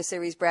sponsoring the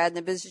series. Brad and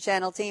the Business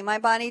Channel team.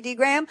 I'm Bonnie D.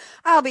 Graham.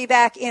 I'll be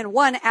back in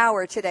 1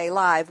 hour today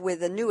live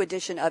with a new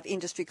edition of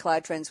Industry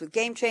Cloud Trends with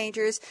Game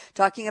Changers,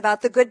 talking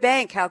about the good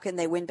bank. How can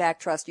they win back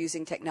trust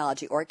using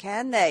technology, or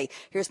can they?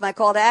 Here's my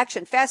call to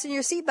action. Fasten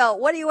your seatbelt.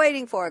 What are you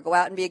waiting for? Go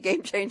out and be a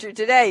game changer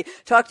today.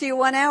 Talk to you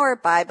 1 hour.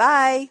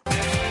 Bye-bye.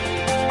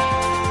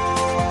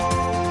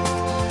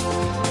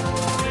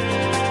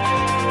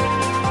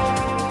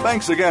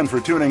 Thanks again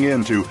for tuning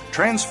in to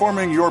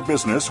Transforming Your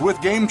Business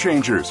with Game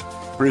Changers,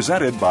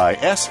 presented by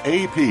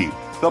SAP.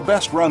 The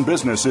best-run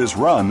businesses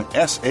run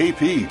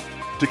SAP.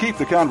 To keep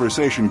the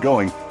conversation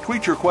going,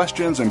 tweet your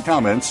questions and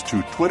comments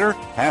to Twitter,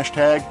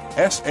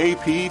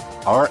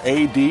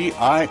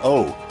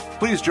 #SAPRADIO.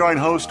 Please join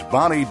host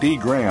Bonnie D.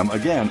 Graham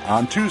again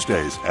on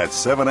Tuesdays at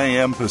 7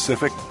 a.m.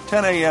 Pacific,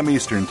 10 a.m.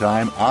 Eastern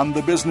Time on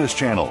the Business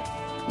Channel.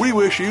 We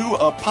wish you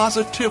a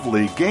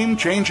positively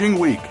game-changing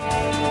week.